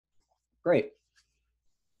Great.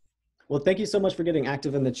 Well, thank you so much for getting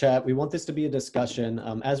active in the chat. We want this to be a discussion.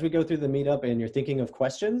 As we go through the meetup and you're thinking of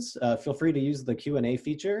questions, feel free to use the Q&A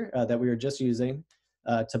feature that we were just using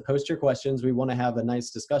to post your questions. We want to have a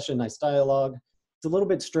nice discussion, nice dialogue. It's a little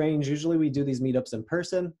bit strange. Usually we do these meetups in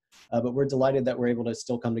person, but we're delighted that we're able to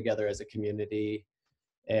still come together as a community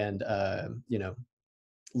and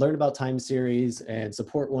learn about time series and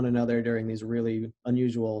support one another during these really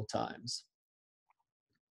unusual times.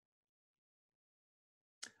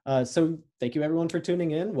 So thank you everyone for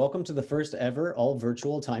tuning in. Welcome to the first ever all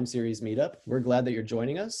virtual time series meetup. We're glad that you're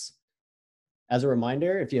joining us. As a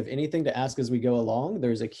reminder, if you have anything to ask as we go along,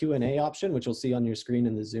 there's a Q&A option, which you'll see on your screen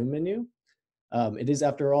in the Zoom menu. It is,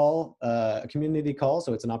 after all, a community call,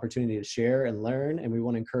 so it's an opportunity to share and learn, and we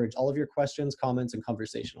want to encourage all of your questions, comments, and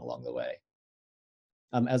conversation along the way.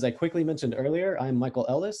 As I quickly mentioned earlier, I'm Michael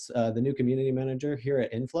Ellis, the new community manager here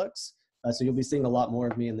at Influx, so you'll be seeing a lot more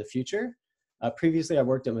of me in the future. Previously, I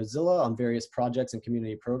worked at Mozilla on various projects and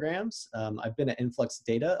community programs. I've been at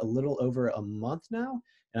InfluxData a little over a month now,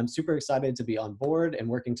 and I'm super excited to be on board and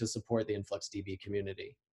working to support the InfluxDB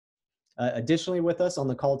community. Additionally, with us on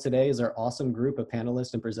the call today is our awesome group of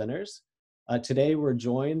panelists and presenters. Today, we're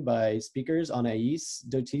joined by speakers Anais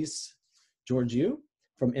Dotis-Georgiou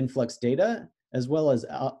from InfluxData, as well as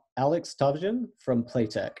Anais Dotis-Georgiou from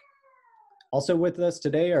Playtech. Also with us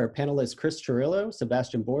today are panelists Chris Chirillo,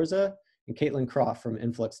 Sebastian Borza, and Caitlin Croft from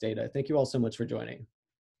InfluxData. Thank you all so much for joining.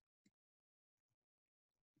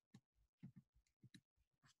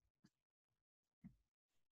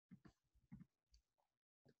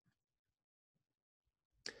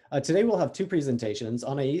 Today we'll have two presentations.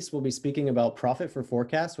 Anais will be speaking about Profit for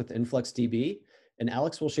Forecast with InfluxDB, and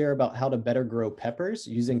Alex will share about how to better grow peppers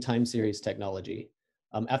using time series technology.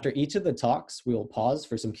 After each of the talks, we will pause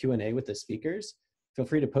for some Q&A with the speakers. Feel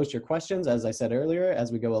free to post your questions, as I said earlier,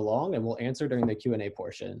 as we go along, and we'll answer during the Q&A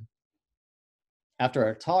portion. After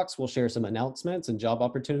our talks, we'll share some announcements and job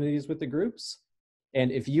opportunities with the groups. And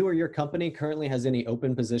if you or your company currently has any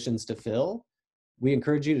open positions to fill, we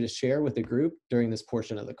encourage you to share with the group during this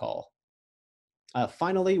portion of the call.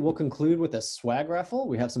 Finally, we'll conclude with a swag raffle.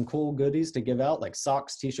 We have some cool goodies to give out, like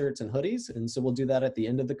socks, t-shirts, and hoodies, and so we'll do that at the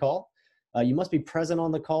end of the call. You must be present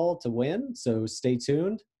on the call to win, so stay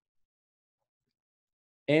tuned.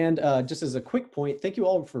 And just as a quick point, thank you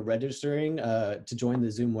all for registering to join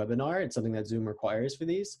the Zoom webinar. It's something that Zoom requires for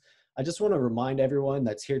these. I just want to remind everyone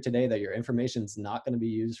that's here today that your information is not going to be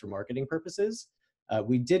used for marketing purposes.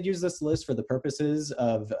 We did use this list for the purposes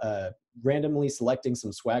of randomly selecting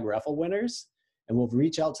some swag raffle winners, and we'll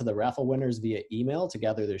reach out to the raffle winners via email to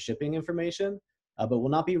gather their shipping information, but we'll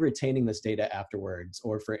not be retaining this data afterwards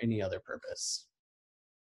or for any other purpose.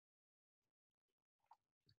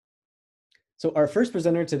 So our first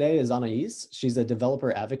presenter today is Anais. She's a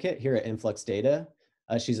developer advocate here at InfluxData.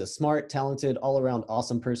 She's a smart, talented, all-around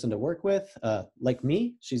awesome person to work with. Like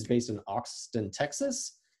me, she's based in Austin,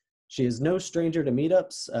 Texas. She is no stranger to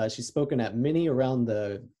meetups. She's spoken at many around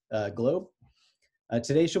the globe.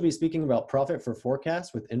 Today, she'll be speaking about Profit for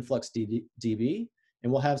Forecast with InfluxDB,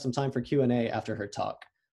 and we'll have some time for Q&A after her talk.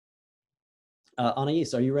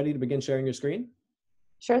 Anais, are you ready to begin sharing your screen?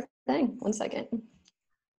 Sure thing. 1 second.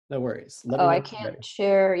 No worries. Oh, I can't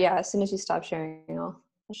share. Yeah, as soon as you stop sharing, I'll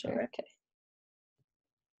share. Right. Okay.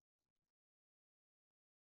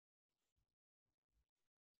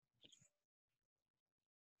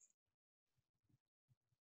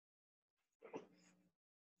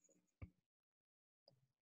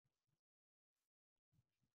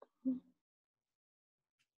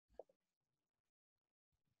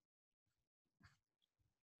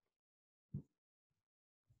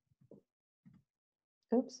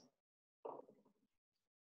 Oops.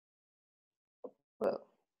 Whoa. All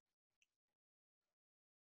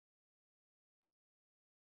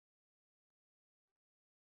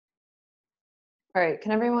right,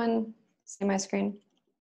 can everyone see my screen?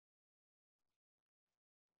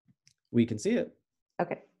 We can see it.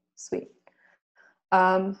 Okay, sweet.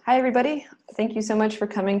 Hi, everybody. Thank you so much for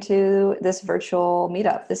coming to this virtual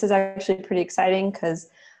meetup. This is actually pretty exciting because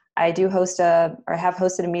I do host or have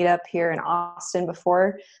hosted a meetup here in Austin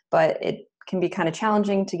before, but it can be kind of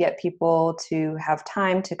challenging to get people to have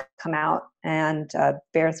time to come out and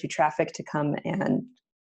bear through traffic to come and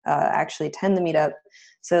actually attend the meetup.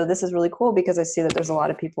 So this is really cool because I see that there's a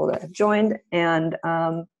lot of people that have joined, and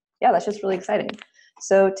yeah, that's just really exciting.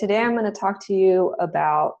 So today I'm going to talk to you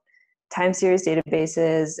about time series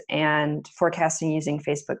databases and forecasting using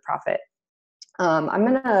Facebook Profit. I'm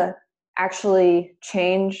going to actually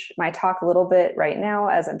change my talk a little bit right now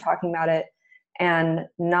as I'm talking about it, and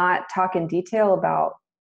not talk in detail about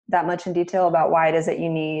that much in detail about why it is that you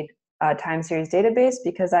need time series database,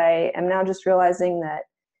 because I am now just realizing that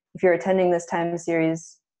if you're attending this time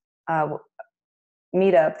series virtual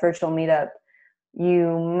meetup,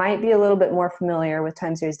 you might be a little bit more familiar with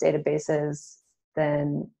time series databases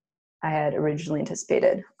than I had originally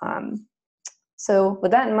anticipated. So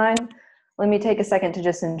with that in mind, let me take a second to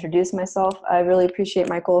just introduce myself. I really appreciate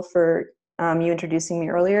Michael for you introducing me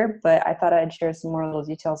earlier, but I thought I'd share some more little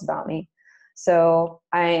details about me. So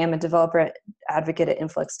I am a developer advocate at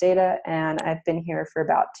InfluxData, and I've been here for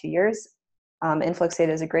about 2 years. InfluxData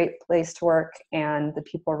is a great place to work, and the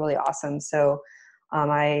people are really awesome. So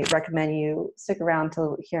I recommend you stick around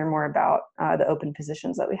to hear more about the open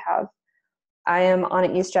positions that we have. I am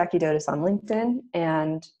Anais Dotis on LinkedIn,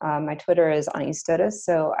 and my Twitter is Anais Dotis,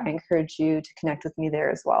 so I encourage you to connect with me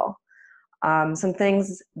there as well. Some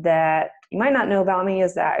things that you might not know about me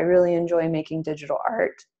is that I really enjoy making digital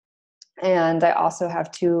art. And I also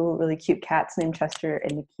have 2 really cute cats named Chester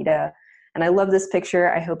and Nikita. And I love this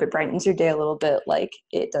picture. I hope it brightens your day a little bit like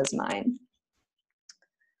it does mine.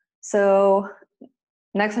 So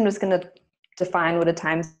next, I'm just going to define what a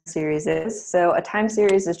time series is. So a time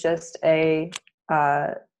series is just a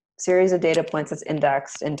series of data points that's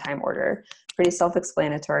indexed in time order. Pretty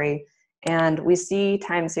self-explanatory. And we see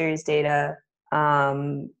time series data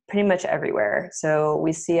pretty much everywhere. So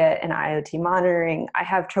we see it in IoT monitoring. I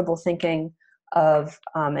have trouble thinking of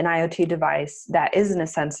an IoT device that isn't a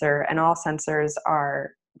sensor, and all sensors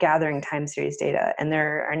are gathering time series data. And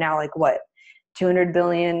there are now 200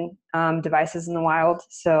 billion devices in the wild.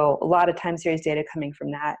 So a lot of time series data coming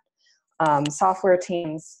from that. Software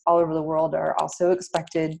teams all over the world are also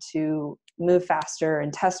expected to move faster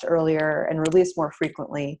and test earlier and release more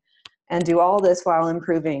frequently, and do all this while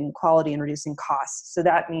improving quality and reducing costs. So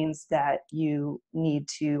that means that you need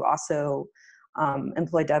to also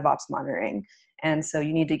employ DevOps monitoring. And so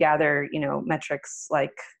you need to gather, metrics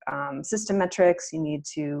like system metrics. You need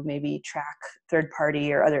to maybe track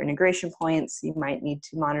third-party or other integration points. You might need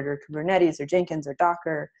to monitor Kubernetes or Jenkins or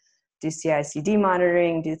Docker, do CI/CD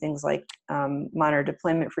monitoring, do things like monitor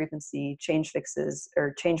deployment frequency, change fixes,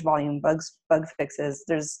 or change volume bug fixes.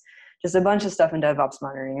 There's just a bunch of stuff in DevOps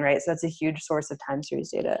monitoring, right? So that's a huge source of time series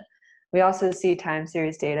data. We also see time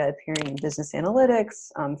series data appearing in business analytics.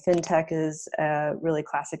 FinTech is a really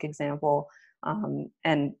classic example,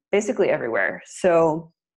 and basically everywhere.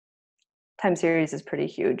 So time series is pretty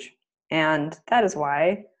huge. And that is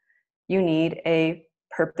why you need a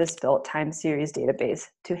purpose-built time series database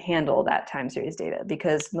to handle that time series data,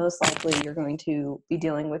 because most likely you're going to be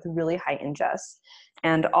dealing with really high ingest.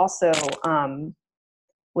 And also,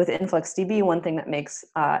 with InfluxDB, one thing that makes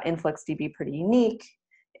InfluxDB pretty unique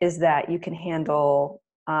is that you can handle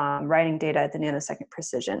writing data at the nanosecond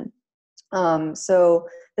precision. So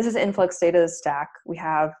this is InfluxData's stack we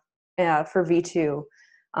have for V2.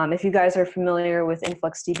 If you guys are familiar with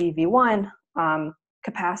InfluxDB V1,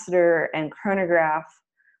 capacitor and chronograph,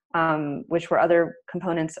 which were other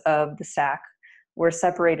components of the stack, were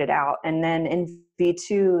separated out. And then in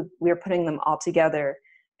V2, we're putting them all together,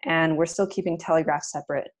 and we're still keeping telegraph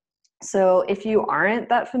separate. So if you aren't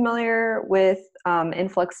that familiar with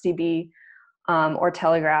InfluxDB or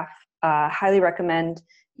telegraph, highly recommend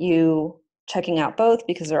you checking out both,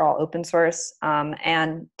 because they're all open source.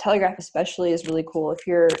 And telegraph especially is really cool. If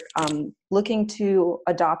you're looking to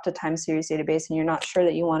adopt a time series database and you're not sure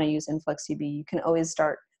that you want to use InfluxDB, you can always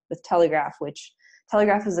start with telegraph, which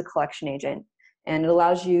telegraph is a collection agent, and it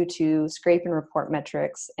allows you to scrape and report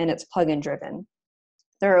metrics, and it's plugin driven.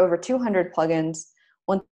 There are over 200 plugins.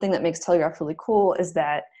 One thing that makes telegraph really cool is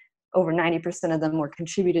that over 90% of them were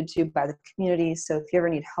contributed to by the community. So if you ever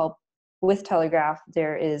need help with telegraph,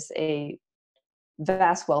 there is a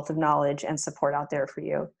vast wealth of knowledge and support out there for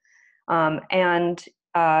you. And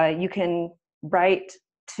you can write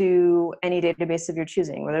to any database of your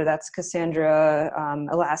choosing, whether that's Cassandra,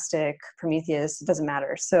 Elastic, Prometheus, it doesn't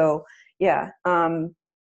matter. So yeah,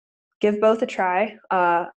 give both a try.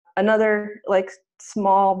 Another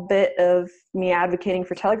small bit of me advocating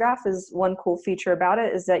for telegraph is one cool feature about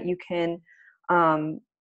it is that you can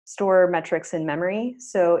store metrics in memory.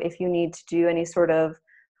 So if you need to do any sort of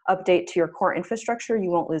update to your core infrastructure, you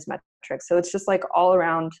won't lose metrics. So it's just all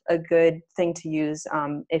around a good thing to use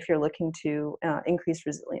if you're looking to increase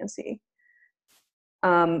resiliency.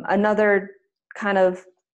 Another kind of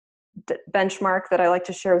benchmark that I like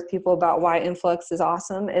to share with people about why Influx is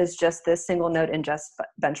awesome is just this single node ingest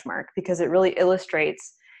benchmark, because it really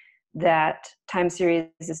illustrates that time series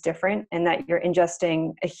is different and that you're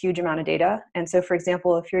ingesting a huge amount of data. And so, for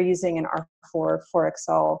example, if you're using an R4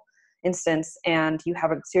 4XL instance and you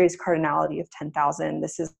have a series cardinality of 10,000,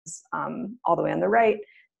 this is all the way on the right,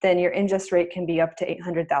 then your ingest rate can be up to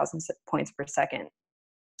 800,000 points per second.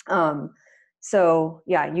 So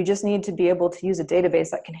yeah, you just need to be able to use a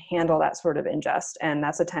database that can handle that sort of ingest, and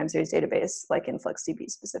that's a time series database like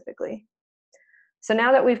InfluxDB specifically. So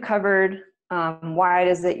now that we've covered why it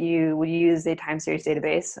is that you would use a time series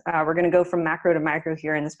database, we're going to go from macro to micro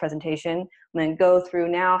here in this presentation, and then go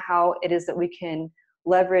through now how it is that we can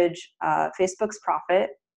leverage Facebook's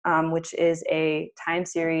Prophet, which is a time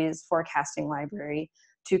series forecasting library,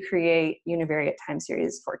 to create univariate time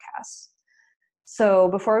series forecasts. So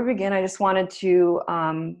before we begin, I just wanted to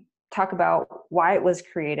talk about why it was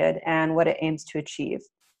created and what it aims to achieve.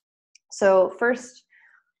 So first,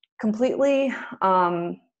 completely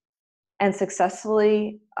and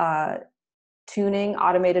successfully tuning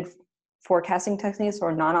automated forecasting techniques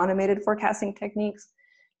or non-automated forecasting techniques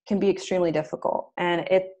can be extremely difficult. And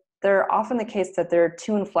they're often the case that they're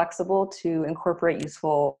too inflexible to incorporate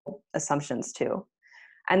useful assumptions too.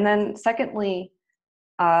 And then secondly,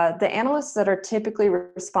 the analysts that are typically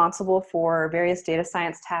responsible for various data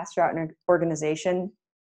science tasks throughout an organization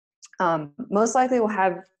most likely will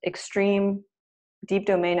have extreme deep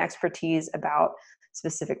domain expertise about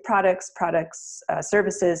specific products,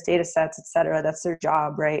 services, data sets, et cetera. That's their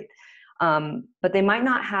job, right? But they might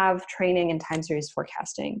not have training in time series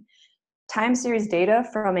forecasting. Time series data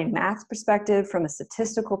from a math perspective, from a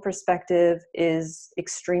statistical perspective, is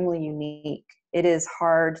extremely unique. It is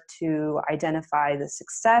hard to identify the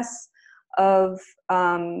success of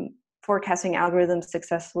forecasting algorithms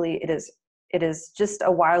successfully. It is just a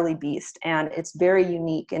wily beast, and it's very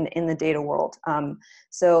unique in the data world.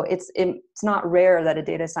 So it's not rare that a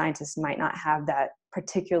data scientist might not have that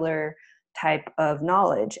particular type of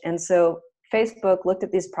knowledge. And so Facebook looked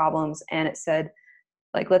at these problems and it said,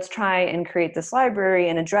 like, let's try and create this library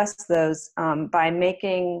and address those by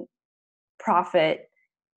making Prophet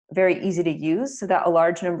very easy to use so that a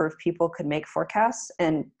large number of people could make forecasts,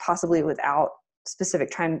 and possibly without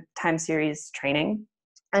specific time series training.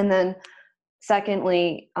 And then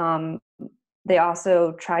secondly, they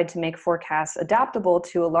also tried to make forecasts adaptable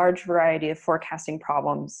to a large variety of forecasting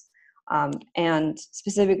problems, and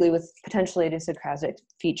specifically with potentially idiosyncratic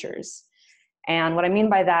features. And what I mean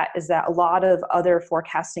by that is that a lot of other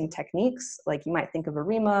forecasting techniques, like you might think of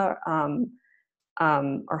ARIMA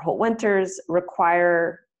or Holt-Winters,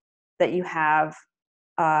 require that you have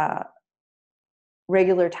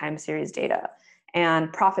regular time series data,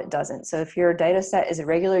 and Prophet doesn't. So if your data set is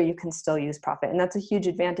irregular, you can still use Prophet. And that's a huge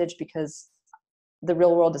advantage because the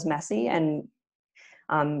real world is messy, and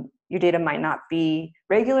your data might not be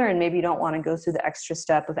regular, and maybe you don't want to go through the extra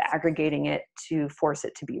step of aggregating it to force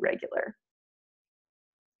it to be regular.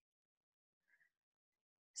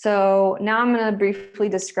 So now I'm going to briefly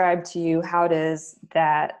describe to you how it is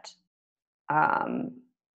that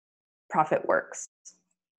Prophet works.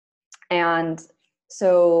 And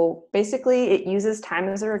so basically it uses time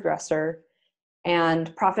as a regressor,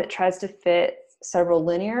 and Prophet tries to fit several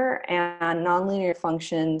linear and nonlinear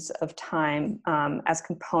functions of time as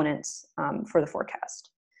components for the forecast.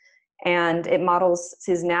 And it models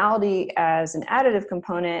seasonality as an additive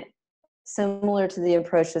component, similar to the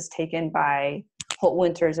approach that's taken by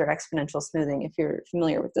Holt-Winters or exponential smoothing, if you're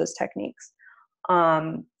familiar with those techniques.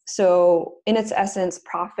 So in its essence,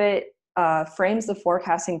 Prophet frames the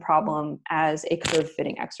forecasting problem as a code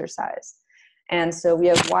fitting exercise. And so we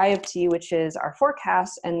have y of t, which is our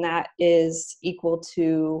forecast, and that is equal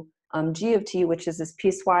to g of t, which is this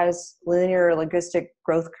piecewise linear logistic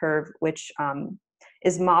growth curve, which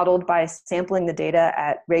is modeled by sampling the data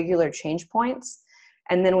at regular change points.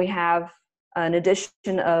 And then we have an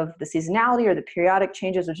addition of the seasonality or the periodic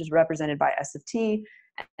changes, which is represented by s of t.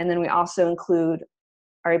 And then we also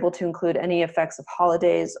are able to include any effects of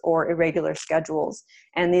holidays or irregular schedules.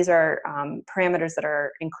 And these are parameters that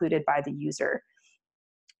are included by the user.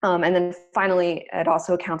 And then finally, it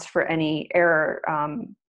also accounts for any error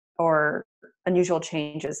or unusual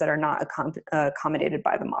changes that are not accommodated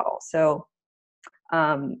by the model. So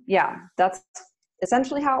yeah, that's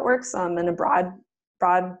essentially how it works in a broad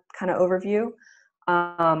kind of overview.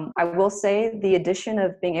 I will say the addition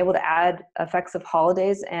of being able to add effects of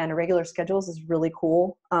holidays and irregular schedules is really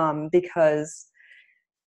cool because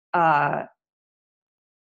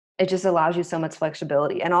it just allows you so much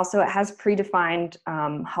flexibility. And also it has predefined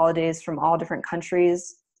holidays from all different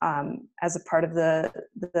countries as a part of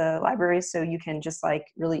the library. So you can just like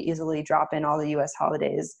really easily drop in all the US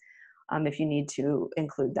holidays if you need to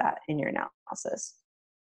include that in your analysis.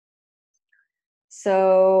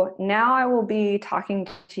 So now I will be talking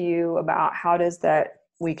to you about how it is that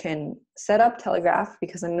we can set up Telegraph,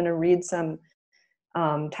 because I'm going to read some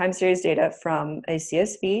time series data from a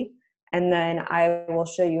CSV, And then I will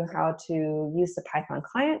show you how to use the Python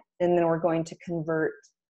client. And then we're going to convert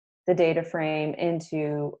the data frame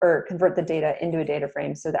into, or convert the data into a data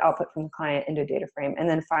frame. So the output from the client into a data frame. And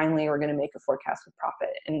then finally, we're going to make a forecast with Prophet.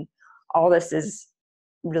 And all this is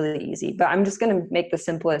really easy, but I'm just going to make the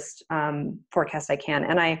simplest forecast I can.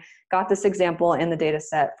 And I got this example in the data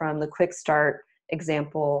set from the quick start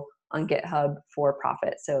example on GitHub for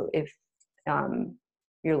Prophet. So if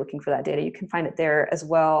you're looking for that data, you can find it there as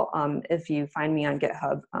well. If you find me on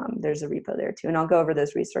GitHub, there's a repo there too. And I'll go over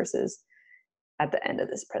those resources at the end of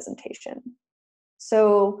this presentation.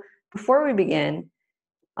 So before we begin,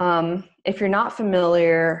 if you're not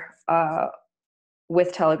familiar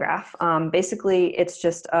with Telegraph, basically it's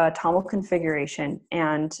just a TOML configuration,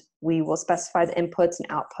 and we will specify the inputs and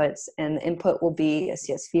outputs, and the input will be a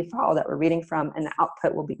CSV file that we're reading from, and the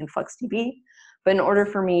output will be InfluxDB. But in order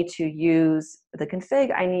for me to use the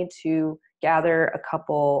config, I need to gather a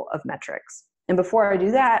couple of metrics. And before I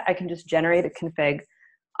do that, I can just generate a config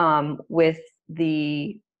with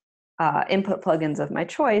the input plugins of my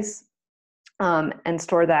choice, and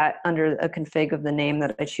store that under a config of the name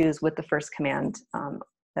that I choose with the first command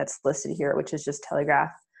that's listed here, which is just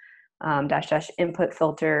telegraph -- input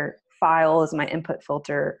filter. File is my input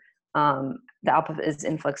filter. The output is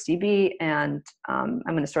InfluxDB, and I'm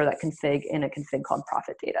going to store that config in a config called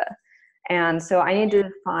Prophet data. And so I need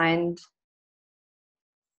to find,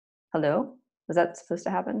 hello, was that supposed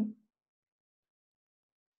to happen?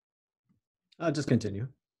 Just continue.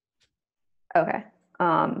 Okay,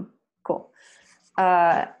 cool.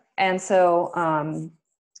 And so,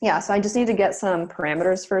 yeah, so I just need to get some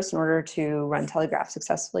parameters first in order to run Telegraph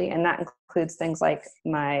successfully. And that includes things like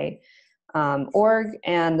my org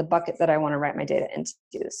and the bucket that I want to write my data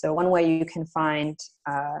into. So one way you can find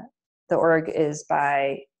the org is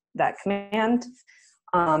by that command.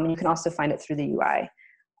 You can also find it through the UI.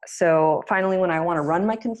 So finally, when I want to run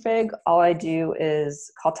my config, all I do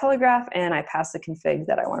is call Telegraph and I pass the config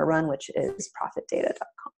that I want to run, which is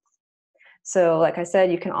prophetdata.com. So like I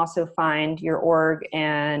said, you can also find your org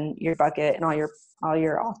and your bucket and all your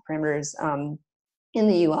auth parameters in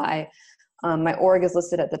the UI. My org is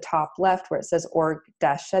listed at the top left where it says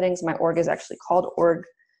org-settings. My org is actually called org.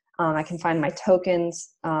 I can find my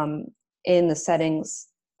tokens in the settings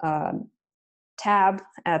tab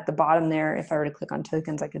at the bottom there. If I were to click on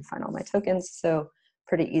tokens, I could find all my tokens. So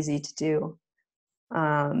pretty easy to do.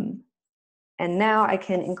 And now I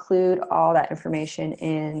can include all that information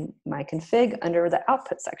in my config under the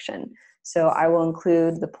output section. So I will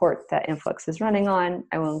include the port that Influx is running on.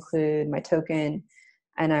 I will include my token,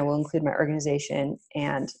 and I will include my organization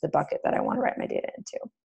and the bucket that I want to write my data into.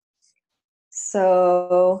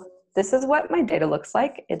 So this is what my data looks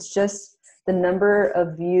like. It's just the number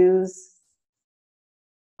of views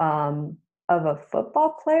of a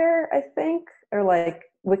football player, I think, or like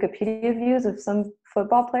Wikipedia views of some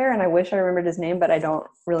football player. And I wish I remembered his name, but I don't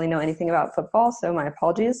really know anything about football, so my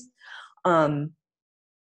apologies.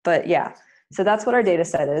 But yeah, so that's what our data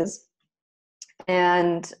set is.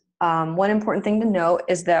 And one important thing to note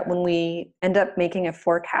is that when we end up making a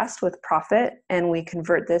forecast with Prophet and we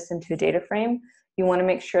convert this into a data frame, you want to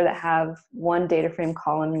make sure that have one data frame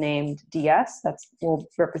column named DS, that will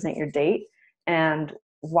represent your date, and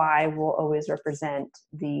Y will always represent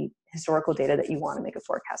the historical data that you want to make a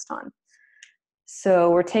forecast on.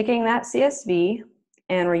 So we're taking that CSV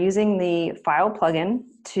and we're using the file plugin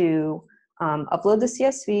to upload the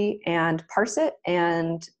CSV and parse it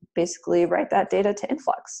and basically write that data to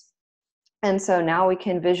Influx. And so now we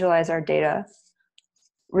can visualize our data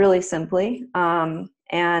really simply.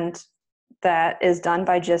 And that is done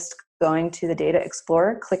by just going to the Data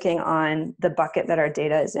Explorer, clicking on the bucket that our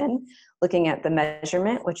data is in, looking at the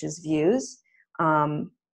measurement, which is views.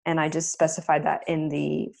 And I just specified that in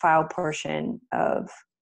the file portion of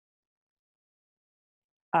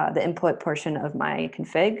the input portion of my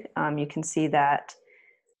config. You can see that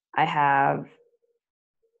I have,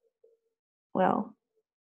 well,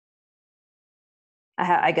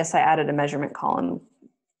 I guess I added a measurement column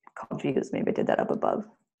called views. Maybe I did that up above.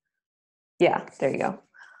 Yeah, there you go.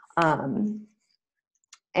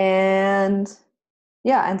 And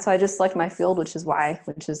yeah, and so I just select my field, which is Y,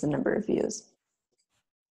 which is the number of views.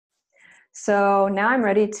 So now I'm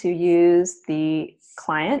ready to use the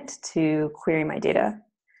client to query my data.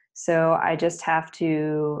 So I just have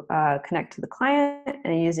to connect to the client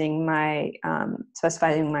and using my,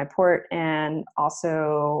 specifying my port and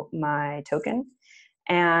also my token.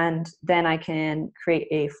 And then I can create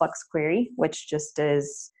a Flux query, which just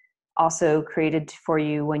is also created for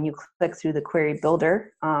you when you click through the query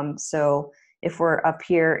builder. So if we're up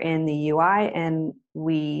here in the UI and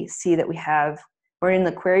we see that we have We're in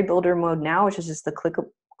the query builder mode now, which is just the click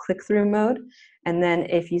through mode. And then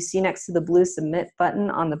if you see next to the blue submit button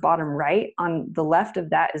on the bottom right, on the left of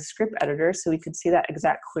that is script editor. So we could see that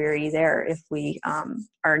exact query there if we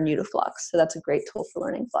are new to Flux. So that's a great tool for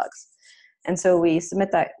learning Flux. And so we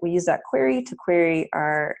submit that, we use that query to query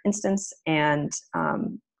our instance and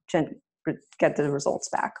get the results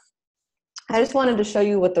back. I just wanted to show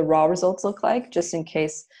you what the raw results look like, just in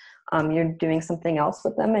case you're doing something else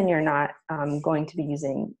with them and you're not going to be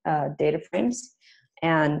using data frames.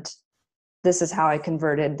 And this is how I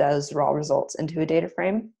converted those raw results into a data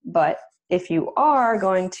frame. But if you are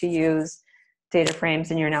going to use data frames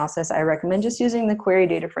in your analysis, I recommend just using the query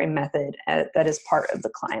data frame method that is part of the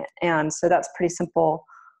client. And so that's pretty simple.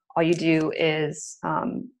 All you do is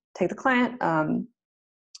take the client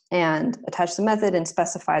and attach the method and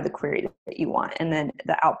specify the query that you want. And then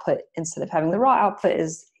the output, instead of having the raw output,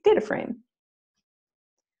 is a data frame.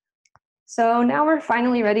 So now we're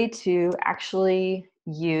finally ready to actually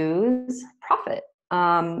use Prophet.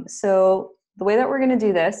 So the way that we're going to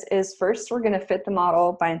do this is first we're going to fit the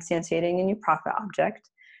model by instantiating a new Prophet object,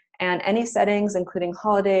 and any settings, including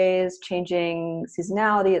holidays, changing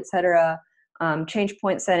seasonality, etc., change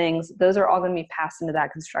point settings, those are all going to be passed into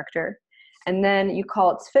that constructor. And then you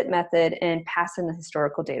call its fit method and pass in the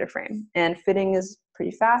historical data frame. And fitting is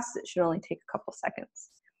pretty fast. It should only take a couple seconds.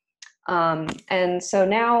 And so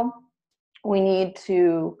now we need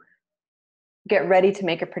to get ready to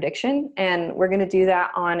make a prediction. And we're going to do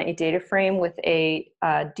that on a data frame with a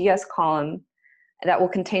DS column that will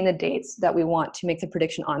contain the dates that we want to make the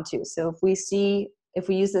prediction onto. So if we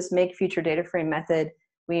use this make future data frame method,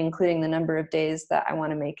 we including the number of days that I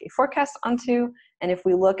want to make a forecast onto. And if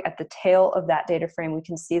we look at the tail of that data frame, we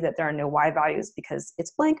can see that there are no Y values because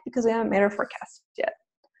it's blank because we haven't made our forecast yet.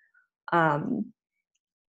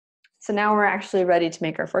 So now we're actually ready to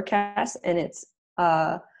make our forecast, and it's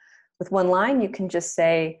with one line. You can just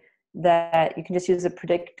say that you can just use a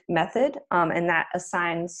predict method, and that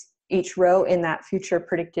assigns each row in that future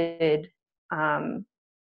predicted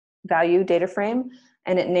value data frame,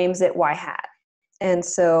 and it names it Y hat. And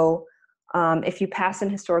so if you pass in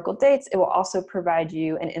historical dates, it will also provide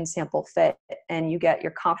you an in-sample fit, and you get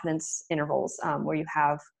your confidence intervals where you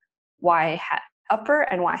have Y hat upper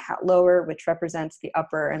and Y hat lower, which represents the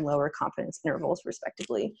upper and lower confidence intervals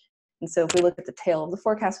respectively. And so if we look at the tail of the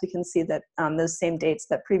forecast, we can see that those same dates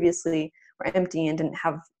that previously were empty and didn't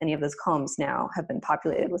have any of those columns now have been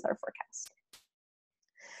populated with our forecast.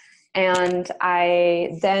 And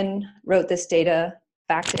I then wrote this data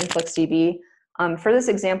back to InfluxDB. For this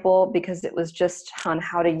example, because it was just on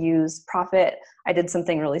how to use Prophet, I did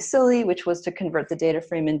something really silly, which was to convert the data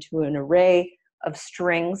frame into an array of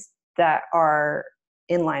strings that are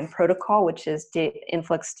inline protocol, which is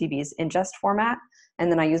InfluxDB's ingest format. And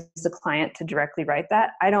then I used the client to directly write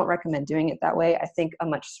that. I don't recommend doing it that way. I think a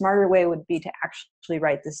much smarter way would be to actually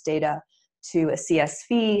write this data to a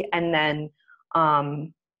CSV and then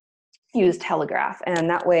use Telegraph. And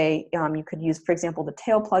that way you could use, for example, the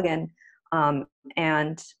tail plugin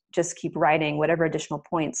and just keep writing whatever additional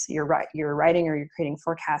points you're writing or you're creating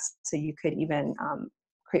forecasts. So you could even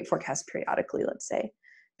create forecasts periodically, let's say.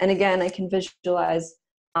 And again, I can visualize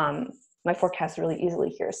my forecast really easily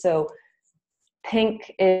here. So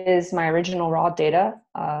pink is my original raw data.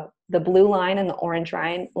 The blue line and the orange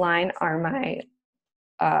line are my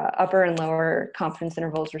upper and lower confidence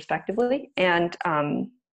intervals respectively. And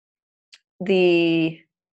the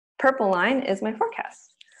purple line is my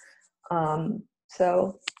forecast.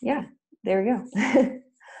 So yeah, there we go.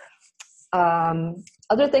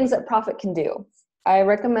 Other things that Prophet can do. I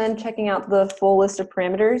recommend checking out the full list of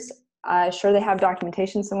parameters. Sure, they have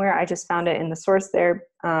documentation somewhere. I just found it in the source there.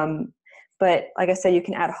 But like I said, you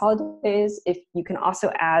can add holidays. If you can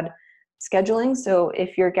also add scheduling. So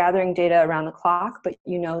if you're gathering data around the clock, but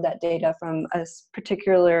you know that data from a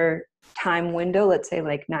particular time window, let's say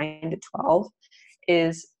like 9 to 12,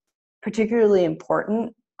 is particularly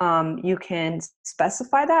important, you can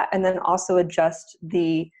specify that and then also adjust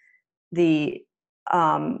the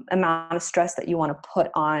amount of stress that you want to put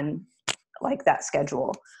on like that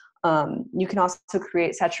schedule. You can also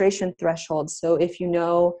create saturation thresholds. So if you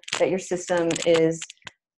know that your system is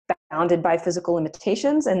bounded by physical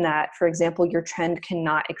limitations and that, for example, your trend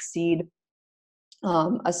cannot exceed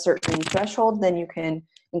a certain threshold, then you can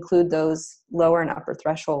include those lower and upper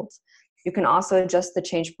thresholds. You can also adjust the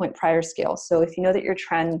change point prior scale. So if you know that your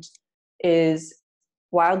trend is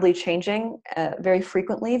wildly changing very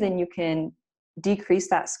frequently, then you can decrease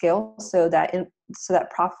that scale so that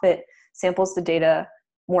Prophet samples the data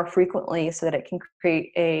more frequently so that it can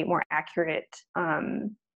create a more accurate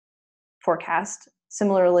forecast.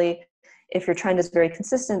 Similarly, if your trend is very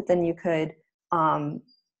consistent, then you could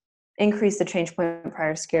increase the change point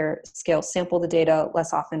prior scale, sample the data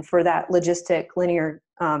less often for that logistic linear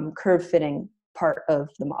curve fitting part of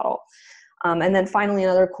the model. And then finally,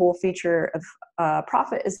 another cool feature of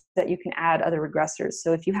Prophet is that you can add other regressors.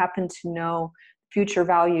 So if you happen to know future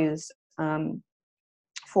values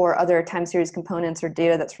for other time series components or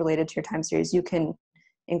data that's related to your time series, you can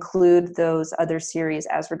include those other series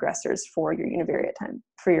as regressors for your univariate time,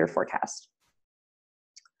 for your forecast.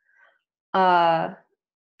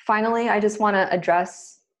 Finally, I just want to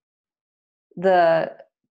address the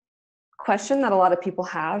question that a lot of people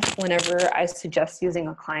have whenever I suggest using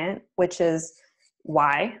a client, which is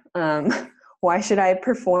why? Why should I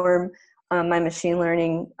perform my machine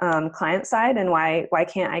learning client side, and why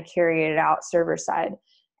can't I carry it out server side?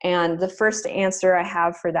 And the first answer I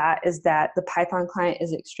have for that is that the Python client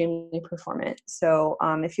is extremely performant. So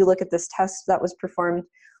if you look at this test that was performed,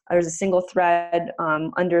 there's a single thread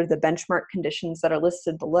under the benchmark conditions that are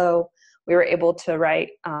listed below. We were able to write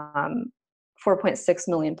 4.6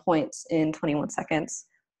 million points in 21 seconds.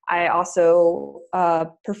 I also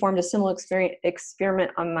performed a similar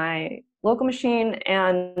experiment on my local machine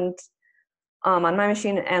and on my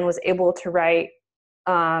machine, and was able to write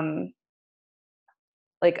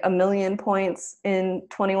like 1 million points in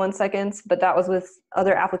 21 seconds, but that was with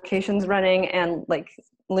other applications running and like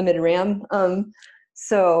limited RAM.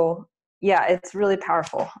 So yeah, it's really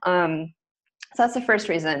powerful. So that's the first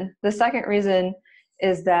reason. The second reason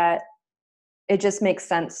is that it just makes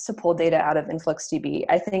sense to pull data out of InfluxDB.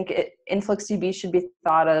 I think InfluxDB should be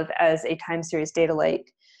thought of as a time series data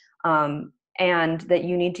lake, and that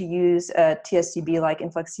you need to use a TSDB like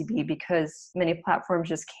InfluxDB because many platforms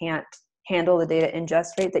just can't handle the data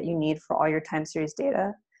ingest rate that you need for all your time series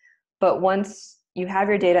data. But once you have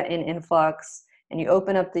your data in Influx and you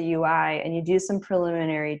open up the UI and you do some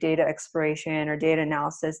preliminary data exploration or data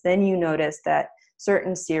analysis, then you notice that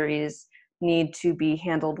certain series need to be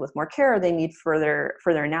handled with more care, they need further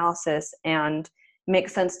analysis, and it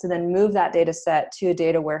makes sense to then move that data set to a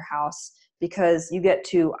data warehouse because you get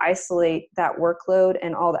to isolate that workload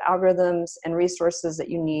and all the algorithms and resources that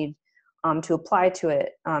you need to apply to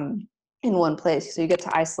it in one place. So you get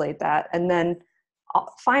to isolate that. And then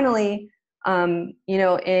finally, in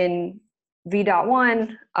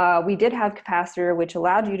V.1, we did have capacitor, which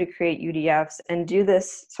allowed you to create UDFs and do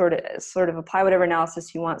this sort of apply whatever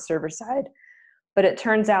analysis you want server side. But it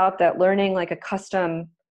turns out that learning like a custom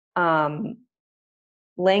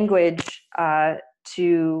language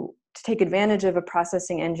to take advantage of a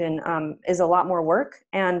processing engine is a lot more work.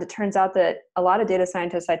 And it turns out that a lot of data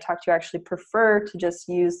scientists I talk to actually prefer to just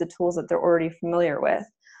use the tools that they're already familiar with.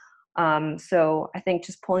 So I think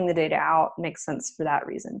just pulling the data out makes sense for that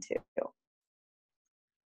reason too.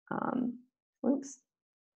 Oops,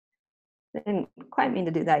 I didn't quite mean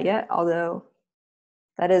to do that yet, although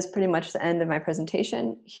that is pretty much the end of my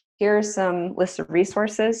presentation. Here are some lists of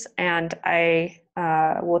resources, and I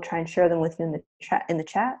will try and share them with you in the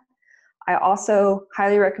chat. I also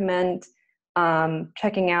highly recommend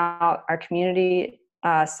checking out our community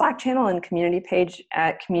Slack channel and community page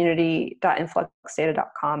at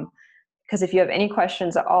community.influxdata.com, because if you have any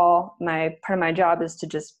questions at all, part of my job is to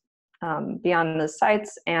just be on the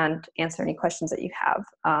sites and answer any questions that you have.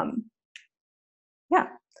 Yeah,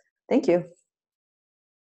 thank you.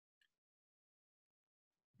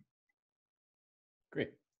 Great.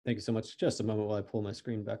 Thank you so much. Just a moment while I pull my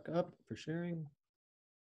screen back up for sharing.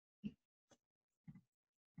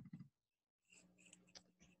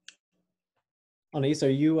 Anais, are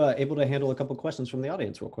you able to handle a couple questions from the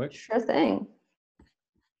audience real quick? Sure thing.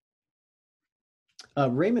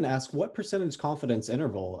 Raymond asked, what percentage confidence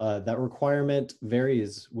interval? That requirement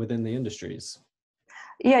varies within the industries.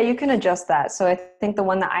 Yeah, you can adjust that. So I think the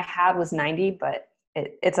one that I had was 90, but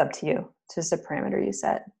it's up to you. It's just a parameter you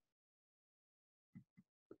set.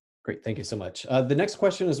 Great, thank you so much. The next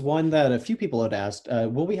question is one that a few people had asked.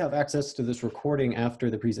 Will we have access to this recording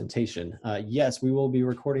after the presentation? Yes, we will be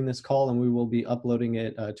recording this call and we will be uploading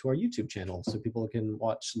it to our YouTube channel so people can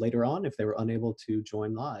watch later on if they were unable to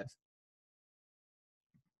join live.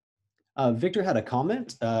 Victor had a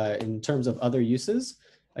comment in terms of other uses.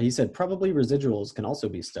 He said probably residuals can also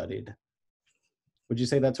be studied. Would you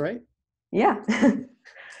say that's right? Yeah,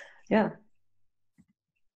 yeah.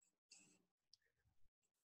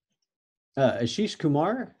 Ashish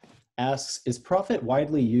Kumar asks, is Prophet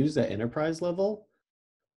widely used at enterprise level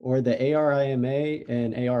or the ARIMA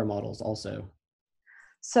and AR models also?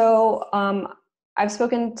 So I've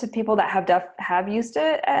spoken to people that have used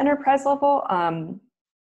it at enterprise level.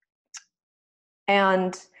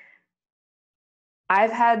 And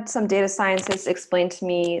I've had some data scientists explain to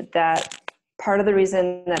me that part of the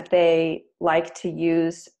reason that they like to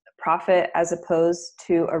use Prophet as opposed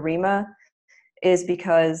to ARIMA is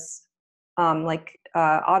because auto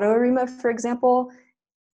ARIMA, for example,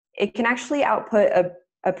 it can actually output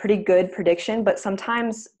a pretty good prediction, but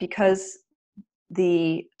sometimes because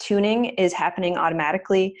the tuning is happening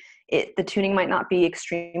automatically, the tuning might not be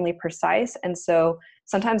extremely precise. And so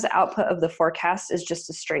sometimes the output of the forecast is just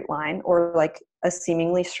a straight line or like a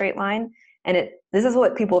seemingly straight line. And this is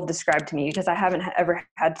what people have described to me, because I haven't ever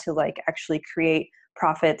had to like actually create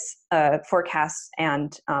Prophet's forecasts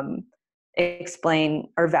and explain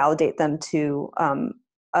or validate them to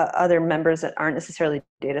other members that aren't necessarily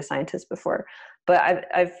data scientists before. But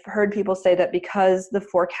I've heard people say that because the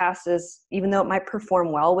forecast is, even though it might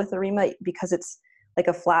perform well with ARIMA, because it's like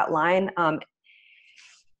a flat line,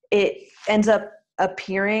 it ends up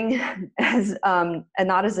appearing as and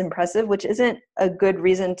not as impressive, which isn't a good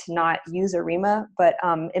reason to not use ARIMA, but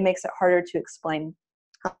it makes it harder to explain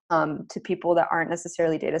to people that aren't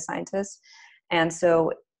necessarily data scientists. And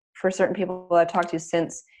so for certain people I've talked to,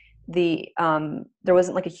 since there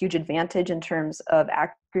wasn't like a huge advantage in terms of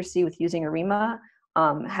accuracy with using ARIMA,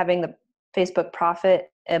 having the Facebook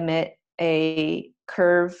Prophet emit a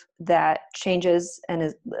curve that changes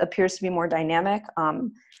and appears to be more dynamic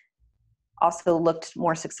also looked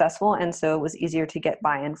more successful, and so it was easier to get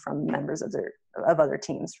buy-in from members of other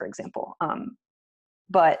teams, for example.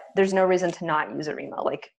 But there's no reason to not use ARIMA,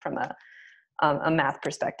 like from a math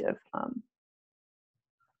perspective.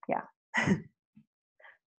 Yeah.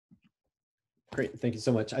 Great, thank you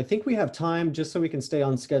so much. I think we have time just so we can stay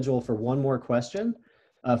on schedule for one more question.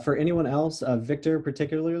 For anyone else, Victor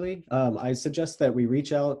particularly, I suggest that we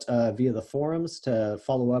reach out via the forums to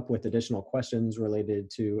follow up with additional questions related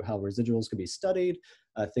to how residuals could be studied,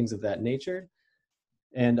 things of that nature.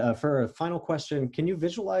 And for a final question, can you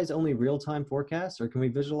visualize only real-time forecasts, or can we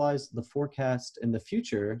visualize the forecast in the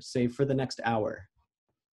future, say for the next hour?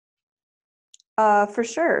 For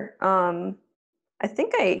sure. I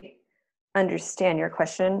think I understand your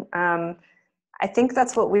question. I think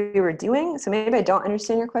that's what we were doing. So maybe I don't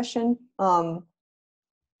understand your question. Because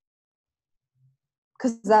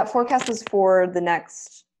that forecast was for the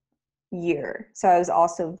next year. So I was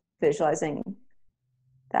also visualizing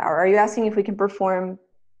the hour. Are you asking if we can perform?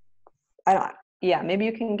 Yeah, maybe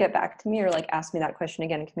you can get back to me or like ask me that question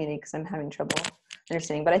again in community, because I'm having trouble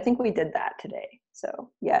understanding. But I think we did that today. So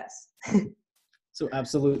yes. So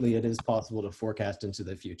absolutely, it is possible to forecast into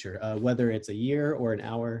the future, whether it's a year or an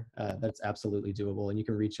hour. That's absolutely doable, and you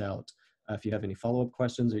can reach out if you have any follow-up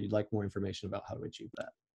questions or you'd like more information about how to achieve that.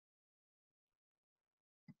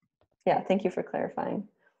 Yeah, thank you for clarifying.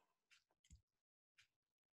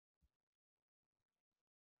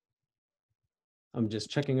 I'm just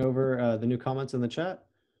checking over the new comments in the chat.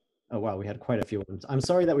 Oh, wow, we had quite a few ones. I'm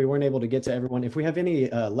sorry that we weren't able to get to everyone. If we have any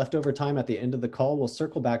leftover time at the end of the call, we'll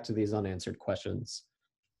circle back to these unanswered questions.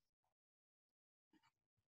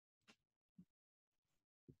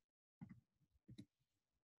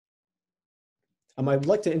 I'd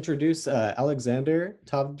like to introduce Alexander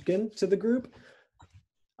Tovgin to the group.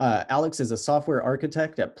 Alex is a software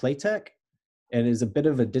architect at Playtech and is a bit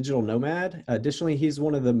of a digital nomad. Additionally, he's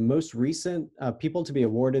one of the most recent people to be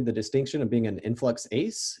awarded the distinction of being an Influx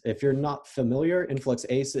Ace. If you're not familiar, Influx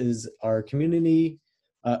Ace is our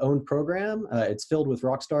community-owned program. It's filled with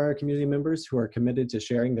rockstar community members who are committed to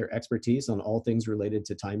sharing their expertise on all things related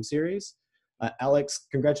to time series. Alex,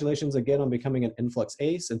 congratulations again on becoming an Influx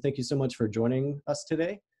Ace, and thank you so much for joining us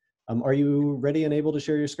today. Are you ready and able to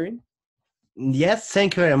share your screen? Yes,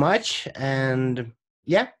 thank you very much. And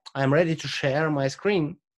yeah, I'm ready to share my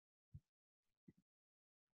screen.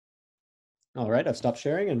 All right, I've stopped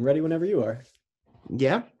sharing and ready whenever you are.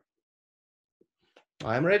 Yeah,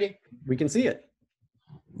 I'm ready. We can see it.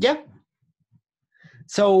 Yeah.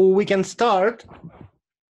 So we can start.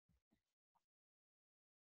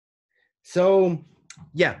 So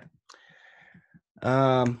yeah.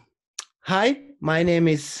 Hi, my name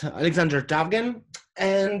is Alexander Tovgin,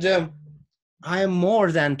 and I am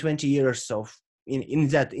more than 20 years in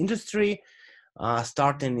that industry,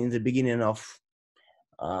 starting in the beginning of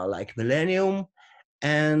like millennium,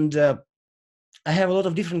 and I have a lot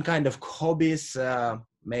of different kind of hobbies,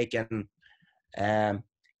 making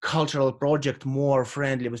cultural project more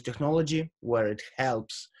friendly with technology, where it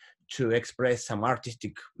helps to express some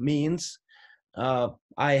artistic means.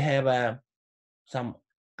 I have some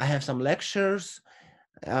lectures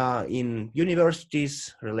in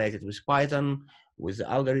universities related with Python, with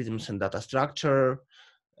algorithms and data structure,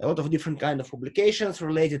 a lot of different kind of publications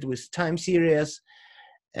related with time series.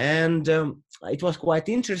 And it was quite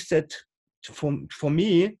interesting for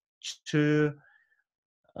me to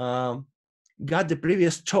got the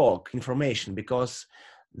previous talk information, because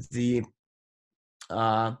the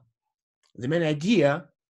main idea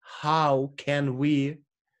how can we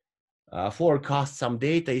forecast some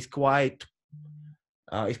data is quite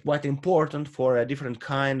important for a different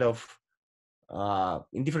kind of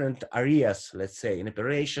in different areas. Let's say in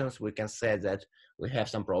operations, we can say that we have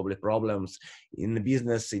some probably problems in the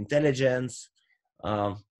business intelligence.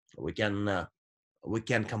 We can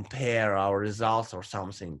compare our results or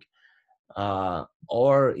something,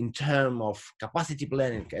 or in terms of capacity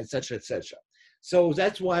planning, etc., etc. So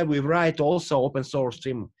that's why we write also open source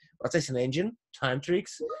stream processing engine,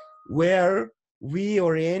 TimeTricks, where we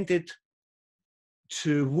oriented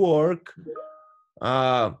to work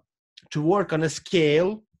on a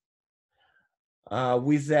scale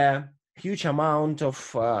with a huge amount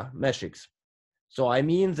of metrics. So I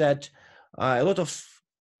mean that a lot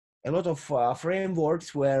of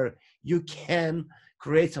frameworks where you can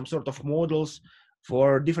create some sort of models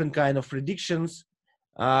for different kind of predictions.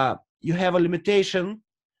 You have a limitation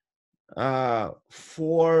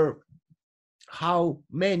for how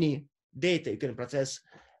many data you can process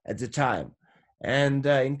at the time. And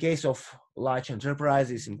in case of large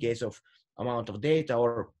enterprises, in case of amount of data,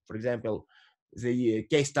 or for example, the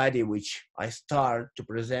case study which I start to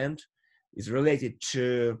present is related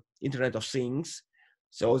to Internet of Things.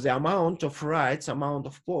 So the amount of writes, amount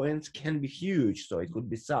of points can be huge. So it could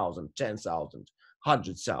be 1,000, 10,000,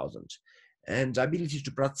 100,000. And the ability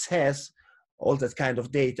to process all that kind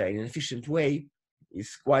of data in an efficient way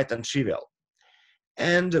is quite untrivial.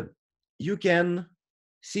 And you can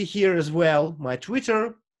see here as well my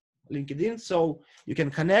Twitter, LinkedIn, so you can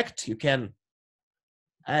connect, you can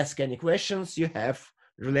ask any questions you have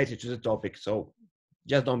related to the topic, so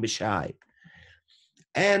just don't be shy.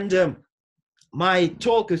 And my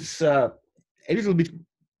talk is a little bit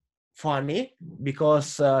funny,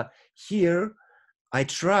 because here I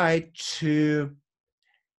try to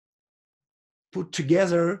put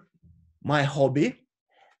together my hobby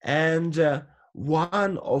and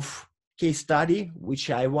one of case study which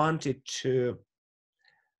I wanted to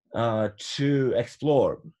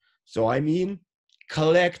explore. So I mean,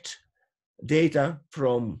 collect data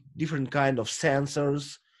from different kind of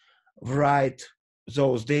sensors, write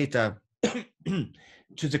those data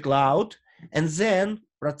to the cloud, and then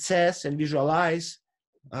process and visualize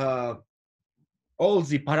all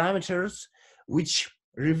the parameters which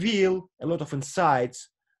reveal a lot of insights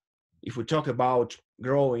if we talk about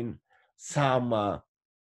growing some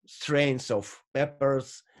strains of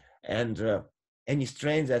peppers and any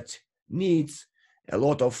strain that needs a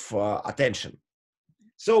lot of attention.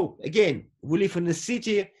 So again, we live in a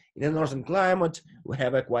city in a northern climate. We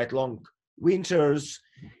have a quite long winters,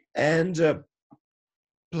 and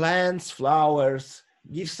plants, flowers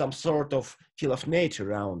give some sort of feel of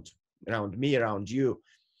nature around me, around you.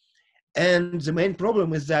 And the main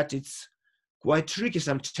problem is that it's quite tricky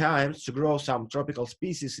sometimes to grow some tropical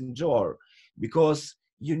species indoor, because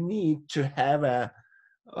you need to have a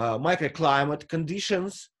microclimate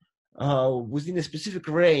conditions within a specific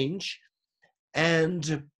range,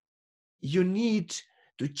 and you need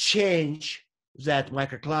to change that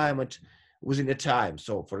microclimate within a time.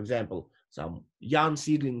 So for example, some young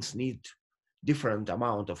seedlings need different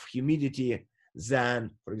amount of humidity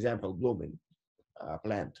than, for example, blooming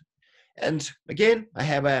plant. And again, I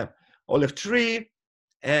have a olive tree,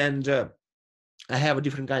 and I have a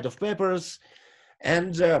different kind of peppers.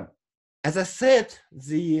 And as I said,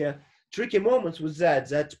 the tricky moments was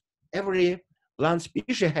that every plant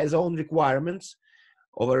species has own requirements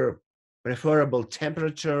over preferable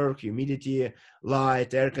temperature, humidity,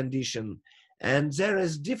 light, air condition, and there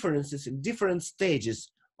is differences in different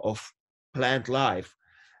stages of plant life.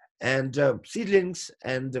 And seedlings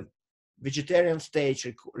and the vegetarian stage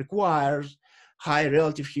requires high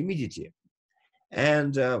relative humidity,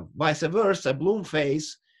 and vice versa, bloom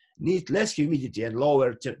phase need less humidity and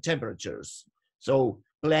lower temperatures. So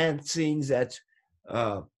plants think that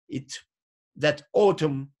that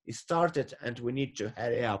autumn is started and we need to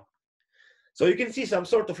hurry up. So you can see some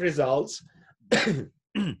sort of results.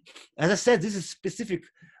 As I said, this is specific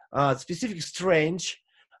strange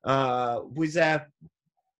with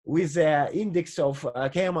a index of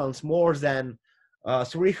camels more than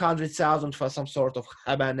 300,000 for some sort of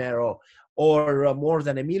habanero, or more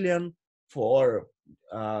than 1 million for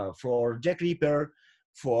Jack Reaper,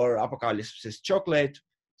 for Apocalypse chocolate.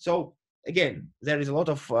 So again, there is a lot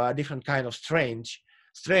of different kind of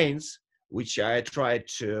strains which I tried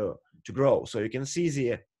to grow. So you can see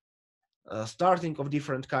the starting of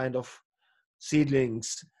different kind of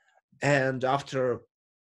seedlings, and after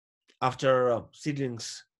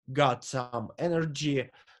seedlings got some energy,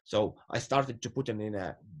 So I started to put them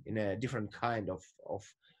in a different kind of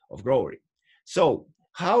grower. So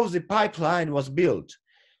how the pipeline was built?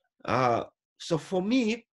 So for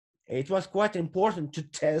me, it was quite important to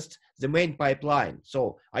test the main pipeline.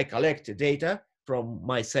 So I collected data from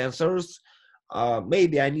my sensors.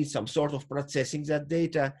 Maybe I need some sort of processing that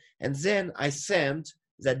data, and then I send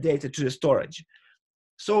that data to the storage.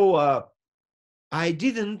 So I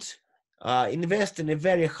didn't invest in a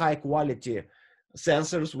very high quality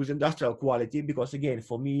sensors with industrial quality, because again,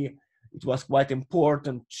 for me, it was quite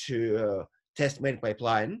important to test main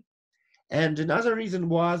pipeline. And another reason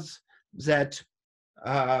was that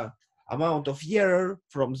amount of error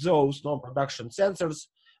from those non-production sensors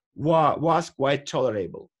was quite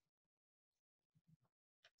tolerable.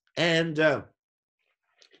 And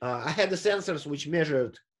I had the sensors which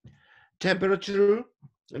measured temperature,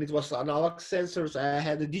 and it was analog sensors. I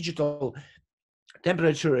had the digital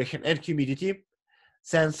temperature and humidity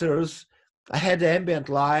sensors. I had the ambient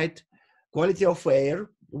light, quality of air,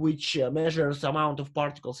 which measures amount of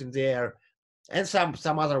particles in the air, and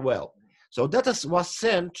some other well. So data was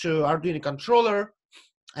sent to Arduino controller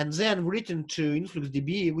and then written to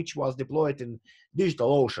InfluxDB, which was deployed in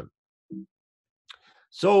DigitalOcean.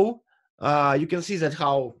 So you can see that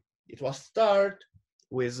how it was start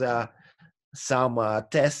with some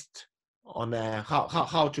test on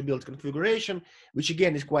how to build configuration, which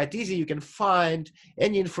again is quite easy. You can find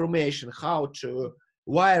any information how to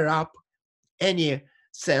wire up any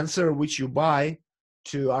sensor which you buy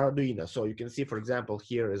to Arduino. So you can see, for example,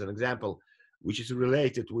 here is an example which is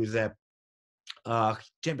related with a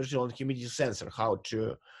temperature and humidity sensor, how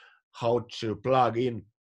to plug in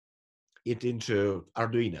it into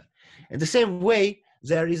Arduino. In the same way,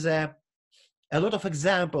 there is a lot of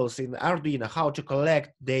examples in Arduino how to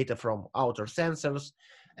collect data from outer sensors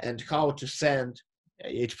and how to send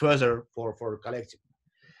it further for collecting.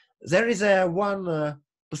 There is one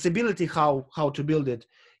possibility how to build it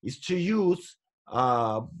is to use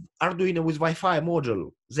Arduino with Wi-Fi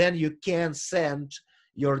module. Then you can send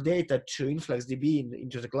your data to InfluxDB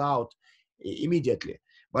into the cloud immediately.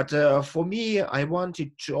 But for me, I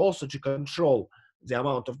wanted to also to control the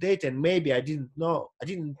amount of data, and maybe I didn't know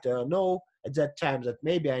at that time that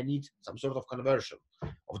maybe I need some sort of conversion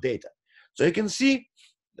of data. So you can see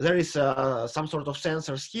there is some sort of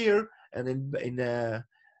sensors here and in the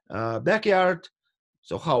backyard.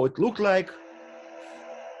 So how it looked like.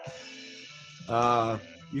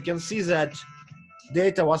 You can see that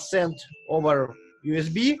data was sent over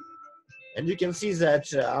USB, and you can see that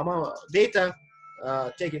amount data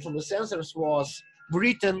taken from the sensors was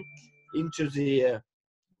written into the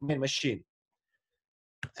main machine.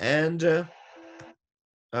 And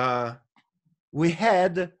we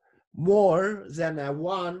had more than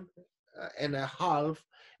 1.5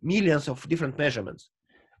 million of different measurements.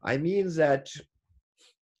 I mean that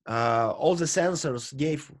all the sensors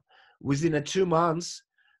gave within 2 months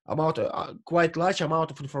quite large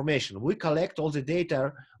amount of information. We collect all the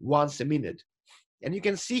data once a minute. And you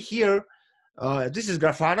can see here, this is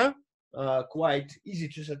Grafana, quite easy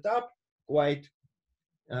to set up, quite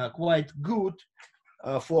good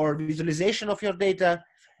for visualization of your data.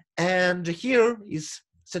 And here is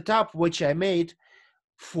setup which I made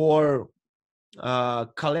for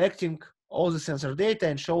collecting all the sensor data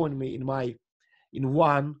and showing me in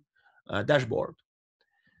one dashboard.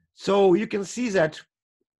 So you can see that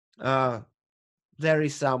there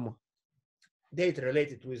is some data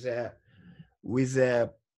related with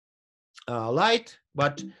light,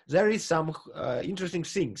 but there is some interesting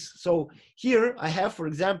things. So here I have, for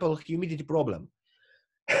example, humidity problem.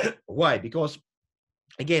 Why? Because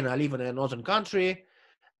again, I live in a northern country,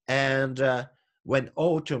 and when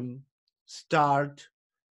autumn start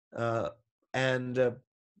and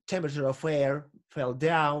temperature of air fell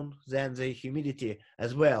down, then the humidity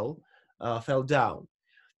as well fell down.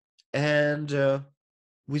 And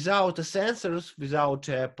without the sensors, without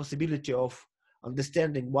a possibility of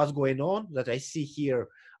understanding what's going on, that I see here,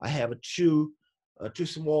 I have a too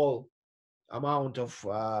small amount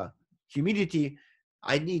of humidity.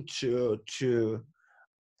 I need to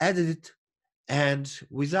edit it, and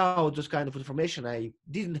without this kind of information, I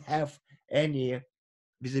didn't have any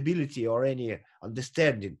visibility or any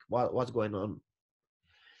understanding what's going on.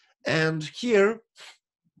 And here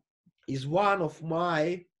is one of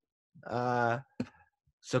my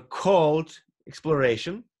so-called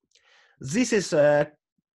exploration. This is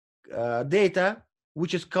data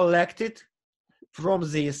which is collected from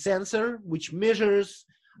the sensor, which measures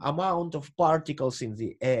amount of particles in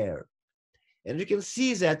the air. And you can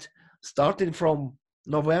see that starting from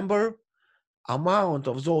November, amount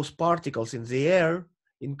of those particles in the air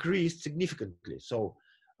increased significantly. So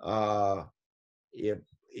around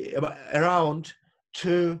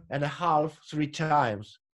 2.5, 3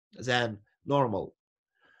 times than normal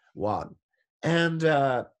one. And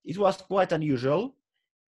it was quite unusual.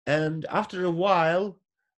 And after a while,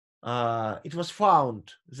 it was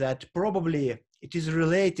found that probably it is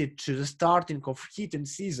related to the starting of heating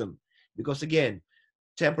season, because again,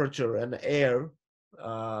 temperature and air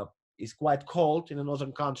is quite cold in the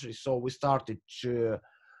northern countries. So we started to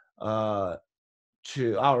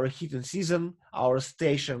our heating season. Our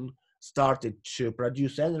station started to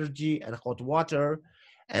produce energy and hot water,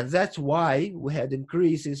 and that's why we had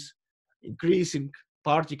increasing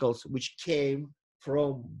particles which came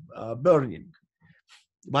from burning.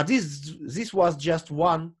 But this was just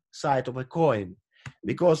one side of a coin,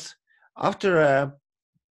 because after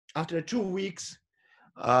 2 weeks,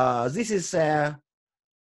 this is a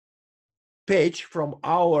page from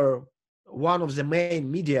one of the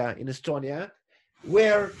main media in Estonia,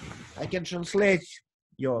 where I can translate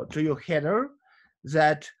to your header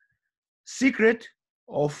that secret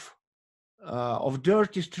of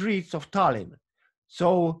dirty streets of Tallinn.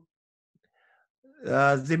 So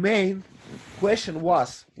the main question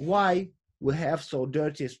was why we have so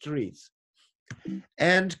dirty streets,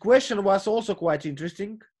 and question was also quite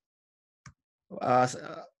interesting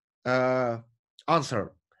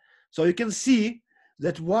answer. So you can see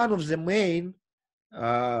that one of the main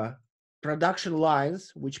production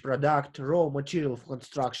lines which product raw material for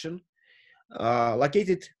construction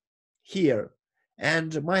located here,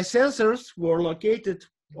 and my sensors were located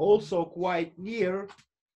also quite near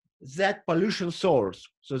that pollution source.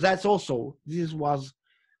 So this was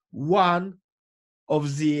one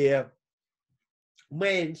of the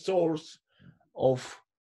main source of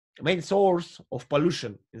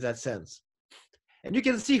pollution in that sense. And you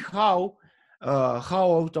can see how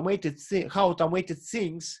automated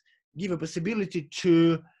things give a possibility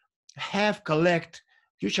to collect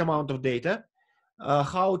huge amount of data,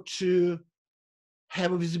 how to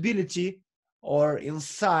have a visibility or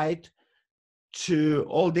insight to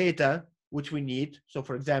all data which we need. So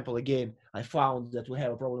for example, again, I found that we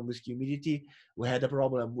have a problem with humidity, we had a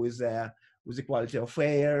problem with the quality of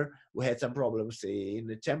air, we had some problems in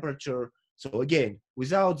the temperature. So again,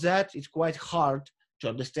 without that, it's quite hard to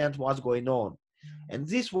understand what's going on. And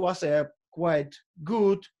this was a quite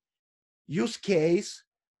good use case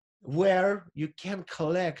where you can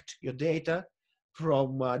collect your data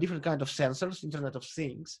from different kind of sensors, Internet of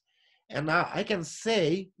Things. And I can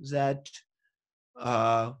say that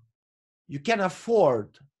you can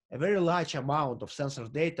afford a very large amount of sensor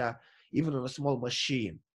data even on a small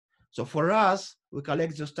machine. So for us, we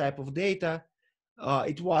collect this type of data.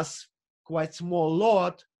 It was quite small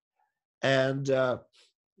lot, and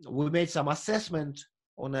we made some assessment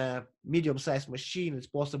on a medium-sized machine. It's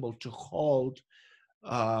possible to hold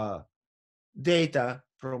data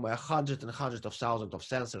from hundreds and hundreds of thousands of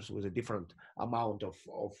sensors with a different amount of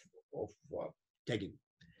tagging.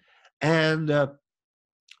 And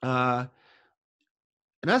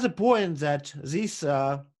another point that this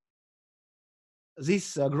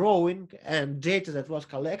growing and data that was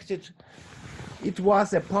collected, it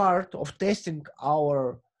was a part of testing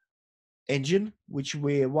our engine, which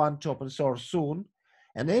we want to open source soon.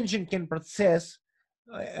 An engine can process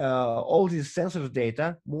all these sensor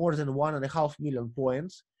data, more than 1.5 million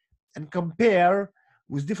points, and compare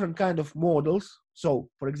with different kind of models. So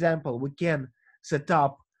for example, we can set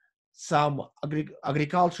up some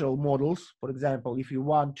agricultural models. For example, if you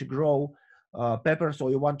want to grow peppers, or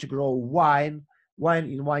you want to grow wine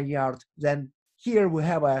in 1 yard, then here we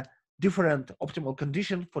have a different optimal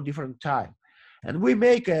condition for different time. And we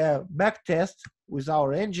make a back test with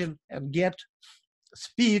our engine and get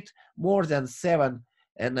speed more than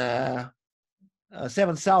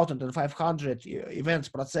 7,500 events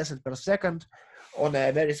processed per second on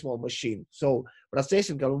a very small machine. So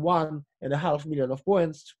processing on 1.5 million of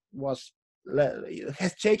points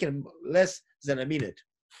has taken less than a minute.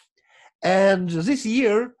 And this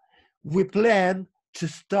year we plan to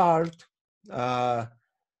start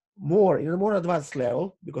more in a more advanced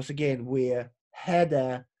level, because again we had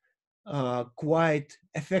a quite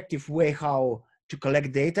effective way how to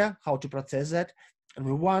collect data, how to process that, and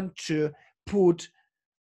we want to put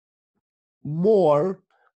more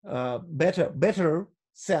better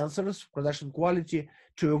sensors, production quality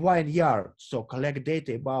to a wine yard. So collect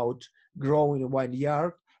data about growing a wine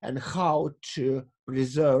yard and how to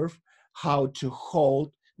preserve, how to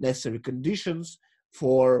hold necessary conditions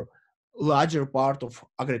for larger part of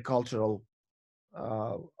agricultural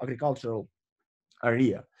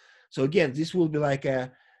area. So again, this will be like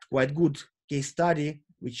a quite good case study,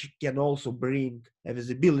 which can also bring a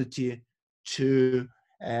visibility to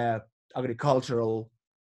agricultural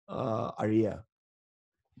area.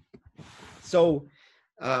 So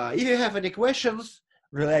if you have any questions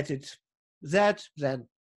related to that, then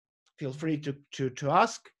feel free to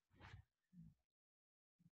ask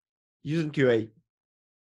using QA.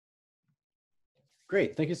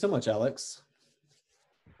 Great. Thank you so much, Alex.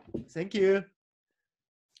 Thank you.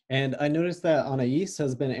 And I noticed that Anais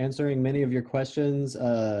has been answering many of your questions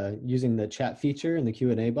using the chat feature in the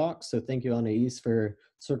Q&A box. So thank you, Anais, for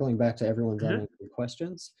circling back to everyone's unanswered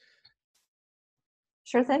questions.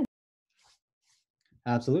 Sure thing.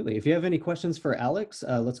 Absolutely. If you have any questions for Alex,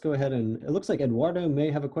 let's go ahead and, it looks like Eduardo may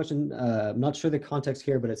have a question. I'm not sure the context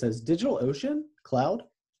here, but it says DigitalOcean Cloud.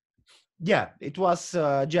 Yeah, it was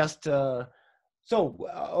just,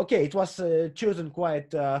 okay, it was chosen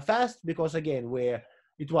quite fast because again,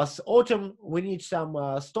 it was autumn, we need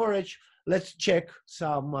some storage. Let's check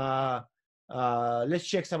some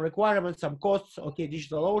requirements, some costs. Okay,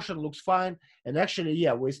 DigitalOcean looks fine. And actually,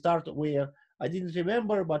 yeah, I didn't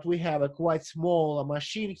remember, but we have a quite small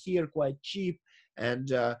machine here, quite cheap,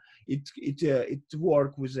 and it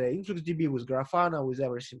worked with InfluxDB, with Grafana, with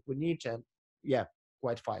everything we need, and yeah,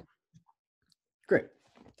 quite fine. Great.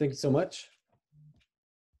 Thank you so much.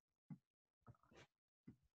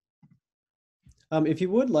 If you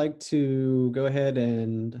would like to go ahead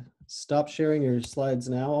and stop sharing your slides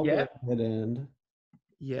now, I'll go ahead and.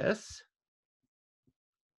 Yes.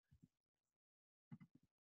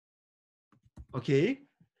 Okay.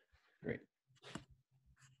 Great.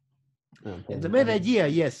 And the main idea,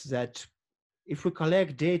 yes, that if we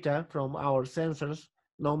collect data from our sensors,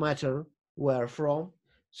 no matter where from,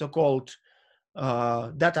 so-called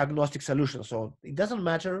data agnostic solution. So it doesn't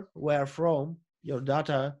matter where from your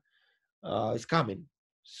data is coming.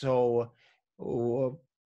 So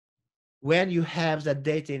when you have that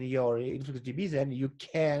data in your InfluxDB, then you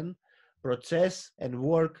can process and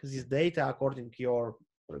work this data according to your,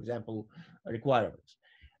 for example, requirements.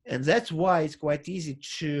 And that's why it's quite easy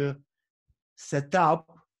to set up,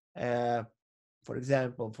 for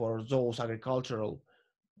example, for those agricultural,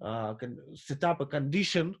 set up a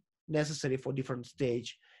condition necessary for different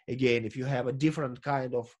stage. Again, if you have a different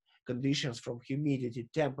kind of conditions from humidity,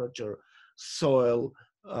 temperature, soil,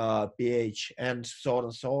 pH, and so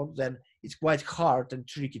on, then it's quite hard and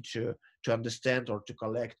tricky to understand or to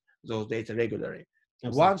collect those data regularly.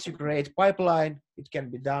 Absolutely. Once you create pipeline, it can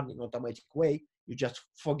be done in automatic way. You just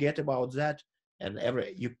forget about that, and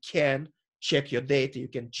you can check your data, you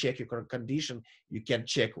can check your current condition, you can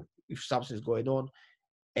check if something is going on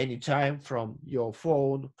anytime from your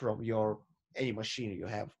phone, from any machine you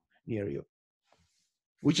have near you,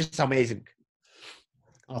 which is amazing.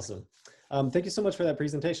 Awesome. Thank you so much for that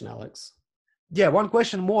presentation, Alex. Yeah, one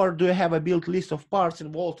question more. Do you have a build list of parts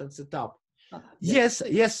involved and set up? Yes.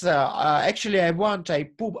 Actually,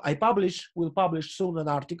 will publish soon an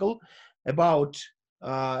article about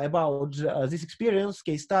this experience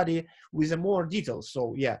case study with more details.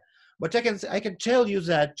 So yeah, but I can tell you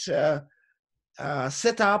that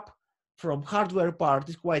setup from hardware part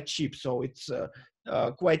is quite cheap. So it's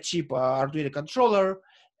quite cheap Arduino controller,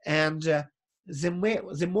 and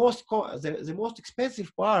the most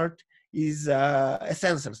expensive part is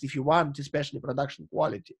sensors, if you want, especially production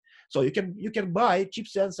quality. So you can buy cheap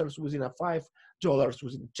sensors within $5,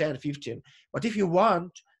 within 10, 15. But if you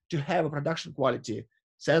want to have a production quality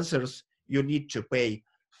sensors, you need to pay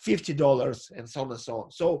 $50 and so on and so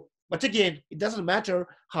on. So, but again, it doesn't matter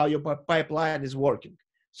how your pipeline is working.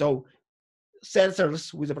 So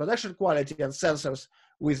sensors with a production quality and sensors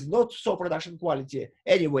with not so production quality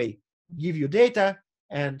anyway give you data,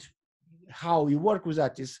 and how you work with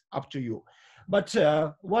that is up to you. But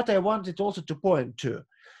what I wanted also to point to,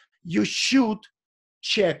 you should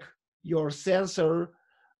check your sensor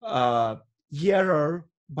error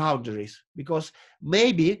boundaries, because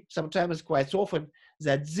maybe sometimes, quite often,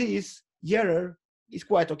 that this error is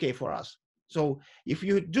quite okay for us. So if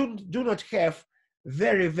you do not have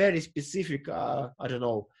very, very specific,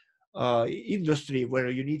 industry where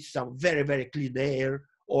you need some very, very clean air,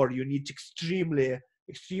 or you need extremely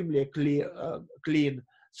clean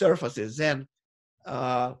surfaces, then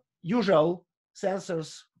usual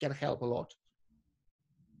sensors can help a lot,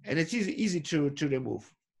 and it's easy to remove.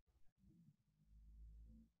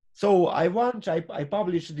 So I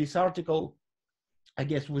published this article, I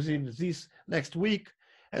guess, within this next week,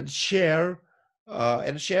 and share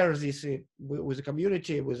this with the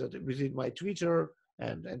community, within my Twitter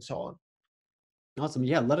and so on. Awesome.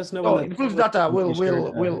 Yeah, let us know. So InfluxData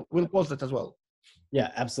will post that as well.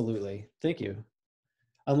 Yeah, absolutely. Thank you.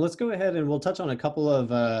 Let's go ahead and we'll touch on a couple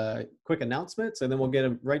of quick announcements, and then we'll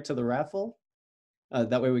get right to the raffle.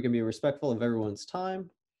 That way we can be respectful of everyone's time.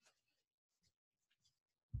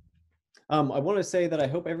 I want to say that I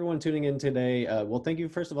hope everyone tuning in today, well, thank you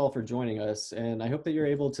first of all for joining us. And I hope that you're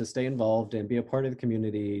able to stay involved and be a part of the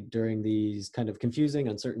community during these kind of confusing,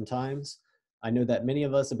 uncertain times. I know that many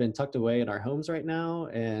of us have been tucked away in our homes right now.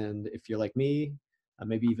 And if you're like me,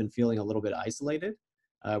 maybe even feeling a little bit isolated,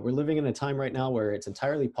 we're living in a time right now where it's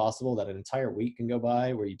entirely possible that an entire week can go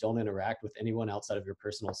by where you don't interact with anyone outside of your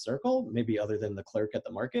personal circle, maybe other than the clerk at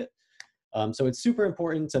the market. So it's super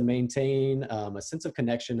important to maintain a sense of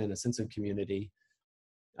connection and a sense of community.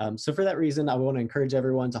 So for that reason, I want to encourage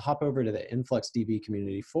everyone to hop over to the InfluxDB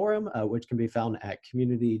community forum, which can be found at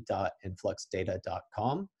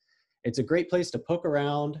community.influxdata.com. It's a great place to poke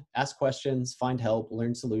around, ask questions, find help,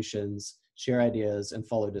 learn solutions, share ideas, and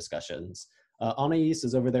follow discussions. Anais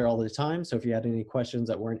is over there all the time, so if you had any questions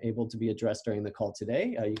that weren't able to be addressed during the call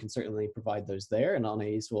today, you can certainly provide those there, and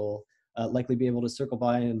Anais will likely be able to circle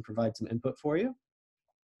by and provide some input for you.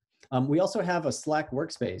 We also have a Slack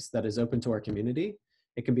workspace that is open to our community.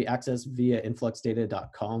 It can be accessed via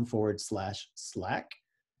influxdata.com/Slack.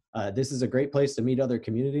 This is a great place to meet other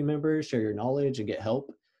community members, share your knowledge, and get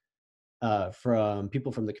help from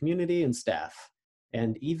people from the community and staff.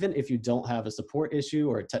 And even if you don't have a support issue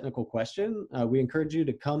or a technical question, we encourage you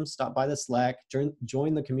to come stop by the Slack,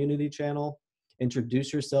 join the community channel,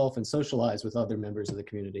 introduce yourself, and socialize with other members of the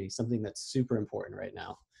community, something that's super important right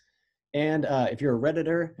now. And if you're a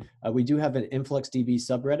Redditor, we do have an InfluxDB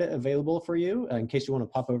subreddit available for you in case you want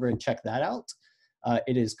to pop over and check that out.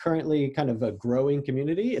 It is currently kind of a growing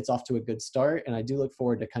community. It's off to a good start, and I do look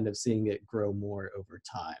forward to kind of seeing it grow more over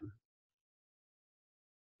time.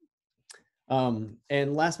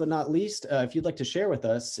 And last but not least, if you'd like to share with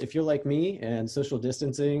us, if you're like me and social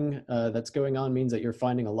distancing that's going on means that you're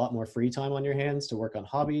finding a lot more free time on your hands to work on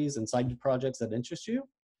hobbies and side projects that interest you.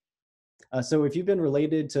 So if you've been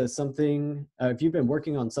related to something, if you've been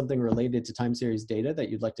working on something related to time series data that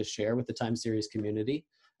you'd like to share with the time series community,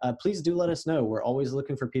 please do let us know. We're always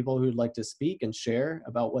looking for people who'd like to speak and share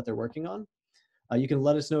about what they're working on. You can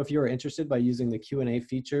let us know if you are interested by using the Q&A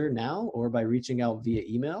feature now or by reaching out via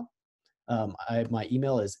email. My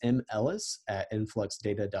email is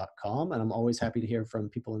mellis@influxdata.com, and I'm always happy to hear from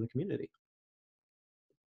people in the community.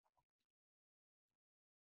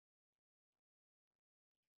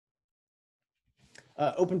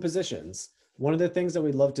 Open positions. One of the things that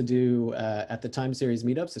we'd love to do at the time series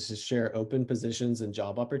meetups is to share open positions and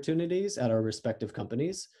job opportunities at our respective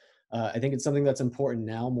companies. I think it's something that's important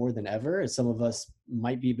now more than ever, as some of us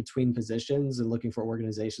might be between positions and looking for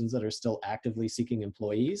organizations that are still actively seeking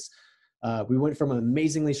employees. We went from an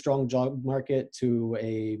amazingly strong job market to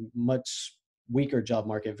a much weaker job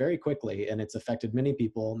market very quickly, and it's affected many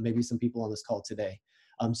people, maybe some people on this call today.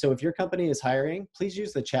 So if your company is hiring, please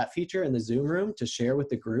use the chat feature in the Zoom room to share with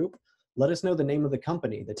the group. Let us know the name of the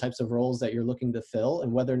company, the types of roles that you're looking to fill,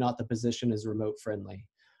 and whether or not the position is remote friendly.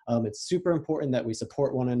 It's super important that we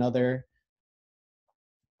support one another,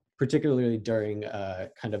 particularly during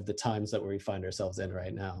kind of the times that we find ourselves in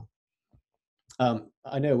right now.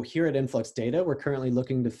 I know here at InfluxData, we're currently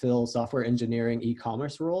looking to fill software engineering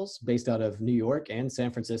e-commerce roles based out of New York and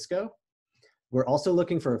San Francisco. We're also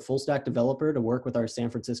looking for a full stack developer to work with our San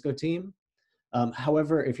Francisco team.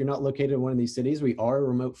 However, if you're not located in one of these cities, we are a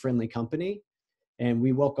remote friendly company, and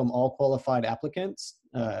we welcome all qualified applicants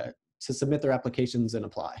to submit their applications and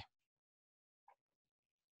apply.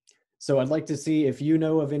 So I'd like to see if you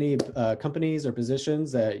know of any companies or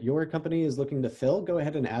positions that your company is looking to fill, go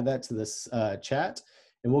ahead and add that to this chat,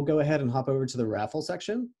 and we'll go ahead and hop over to the raffle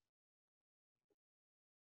section.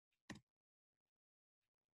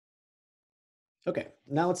 Okay,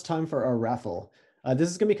 now it's time for our raffle. This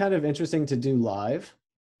is gonna be kind of interesting to do live.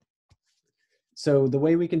 So the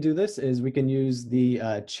way we can do this is we can use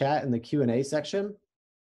the chat in the Q&A section.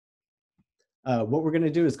 What we're gonna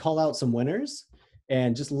do is call out some winners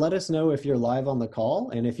and just let us know if you're live on the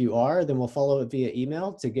call. And if you are, then we'll follow it via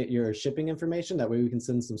email to get your shipping information. That way we can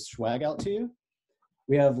send some swag out to you.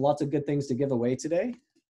 We have lots of good things to give away today.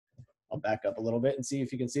 I'll back up a little bit and see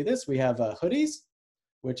if you can see this. We have hoodies,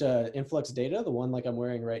 which InfluxData, the one like I'm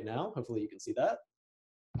wearing right now. Hopefully you can see that.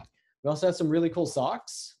 We also have some really cool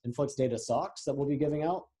socks, InfluxData socks that we'll be giving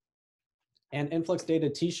out, and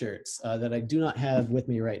InfluxData t-shirts that I do not have with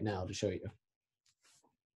me right now to show you.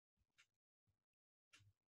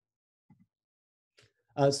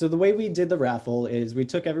 So the way we did the raffle is we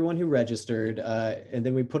took everyone who registered and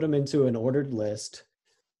then we put them into an ordered list.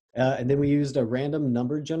 And then we used a random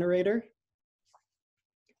number generator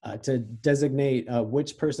to designate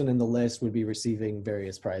which person in the list would be receiving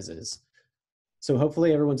various prizes. So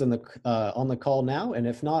hopefully everyone's on the call now, and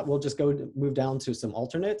if not, we'll just move down to some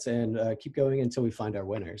alternates and keep going until we find our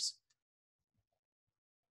winners.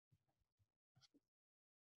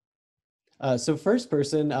 So first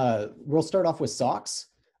person, we'll start off with Socks.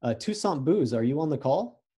 Toussaint Booz, are you on the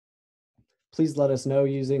call? Please let us know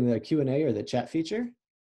using the Q&A or the chat feature.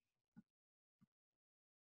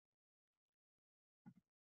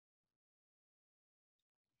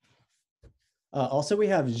 Also, we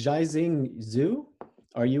have Jiaxing Zhu.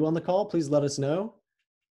 Are you on the call? Please let us know.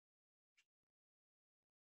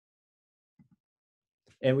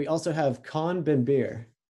 And we also have Khan Benbir.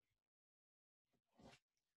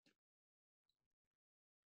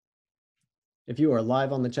 If you are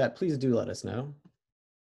live on the chat, please do let us know.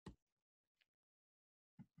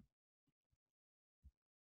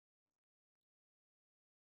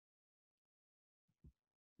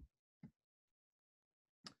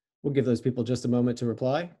 We'll give those people just a moment to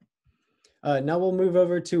reply. Now we'll move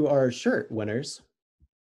over to our shirt winners.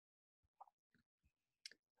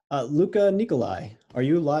 Luca Nikolai, are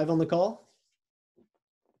you live on the call?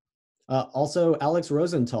 Also, Alex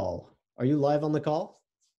Rosenthal, are you live on the call?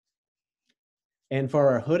 And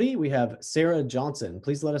for our hoodie, we have Sarah Johnson.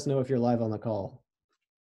 Please let us know if you're live on the call.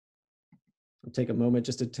 I'll take a moment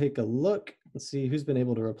just to take a look and see who's been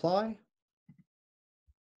able to reply.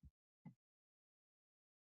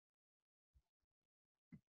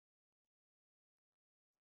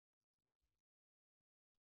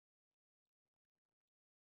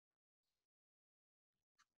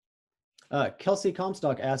 Kelsey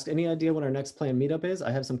Comstock asked, any idea when our next planned meetup is?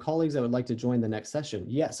 I have some colleagues that would like to join the next session.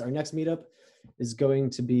 Yes, our next meetup is going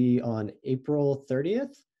to be on April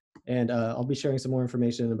 30th, and I'll be sharing some more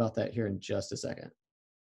information about that here in just a second.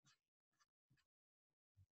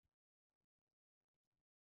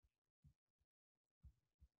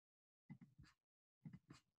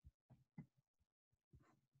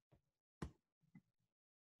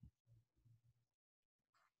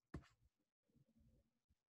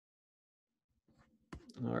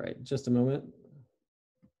 All right, just a moment.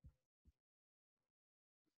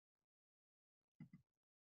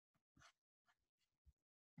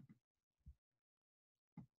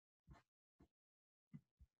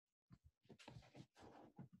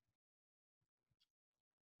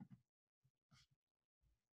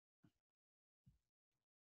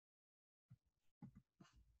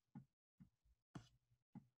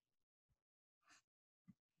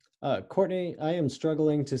 Courtney, I am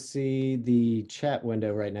struggling to see the chat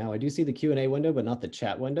window right now. I do see the Q&A window, but not the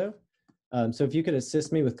chat window. So if you could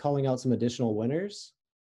assist me with calling out some additional winners.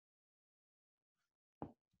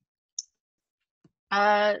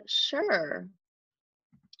 Sure.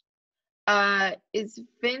 Is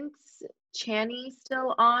Vince Chaney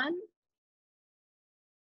still on?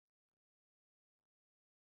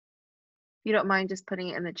 If you don't mind just putting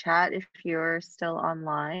it in the chat if you're still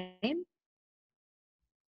online.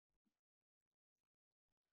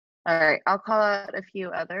 All right, I'll call out a few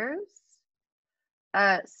others.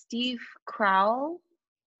 Steve Crowell.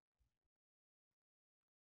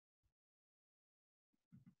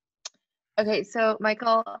 Okay, so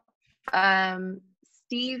Michael,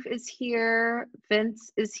 Steve is here,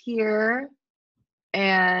 Vince is here,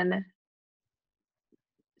 and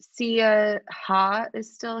Sia Ha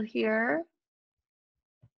is still here.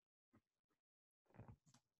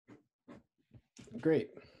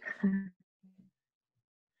 Great.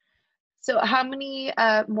 So how many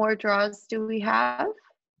more draws do we have?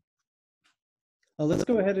 Let's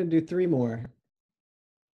go ahead and do 3 more.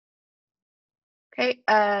 Okay,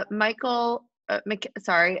 Michael,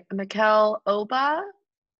 Mikel Oba.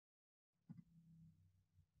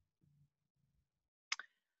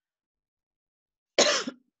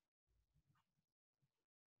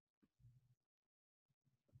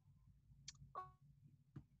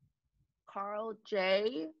 Carl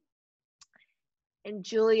J. and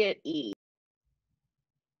Juliet E.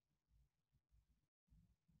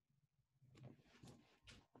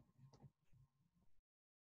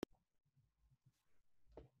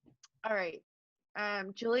 All right,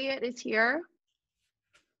 Juliet is here.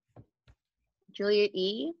 Juliet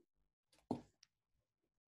E.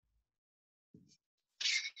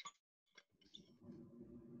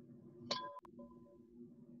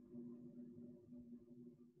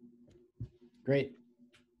 Great.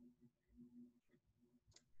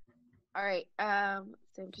 All right, so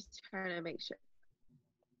I'm just trying to make sure.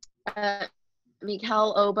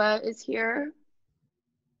 Mikel Oba is here.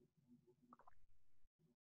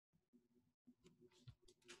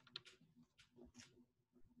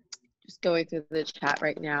 Just going through the chat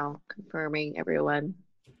right now, confirming everyone.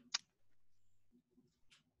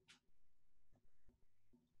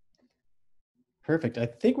 Perfect. I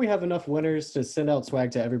think we have enough winners to send out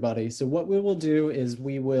swag to everybody. So what we will do is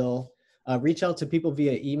we will reach out to people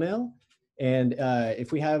via email. And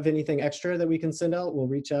if we have anything extra that we can send out, we'll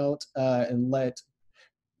reach out and let,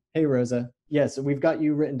 hey, Rosa. Yes, we've got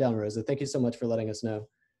you written down, Rosa. Thank you so much for letting us know.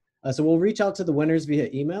 So we'll reach out to the winners via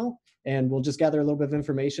email, and we'll just gather a little bit of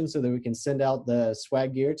information so that we can send out the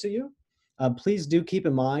swag gear to you. Please do keep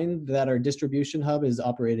in mind that our distribution hub is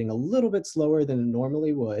operating a little bit slower than it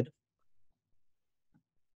normally would.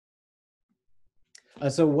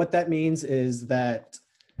 So what that means is that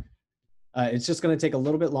it's just going to take a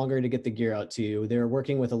little bit longer to get the gear out to you. They're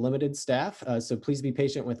working with a limited staff, so please be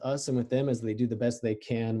patient with us and with them as they do the best they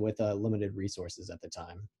can with limited resources at the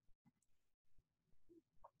time.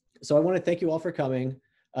 So I want to thank you all for coming.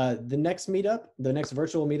 The next meetup, the next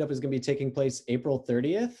virtual meetup is going to be taking place April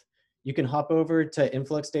 30th. You can hop over to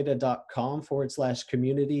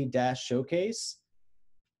influxdata.com/community-showcase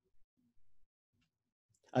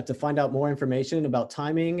to find out more information about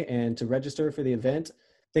timing and to register for the event.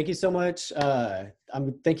 Thank you so much.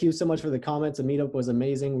 Thank you so much for the comments. The meetup was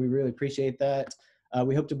amazing. We really appreciate that.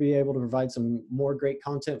 We hope to be able to provide some more great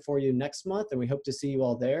content for you next month, and we hope to see you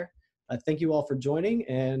all there. Thank you all for joining.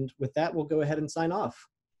 And with that, we'll go ahead and sign off.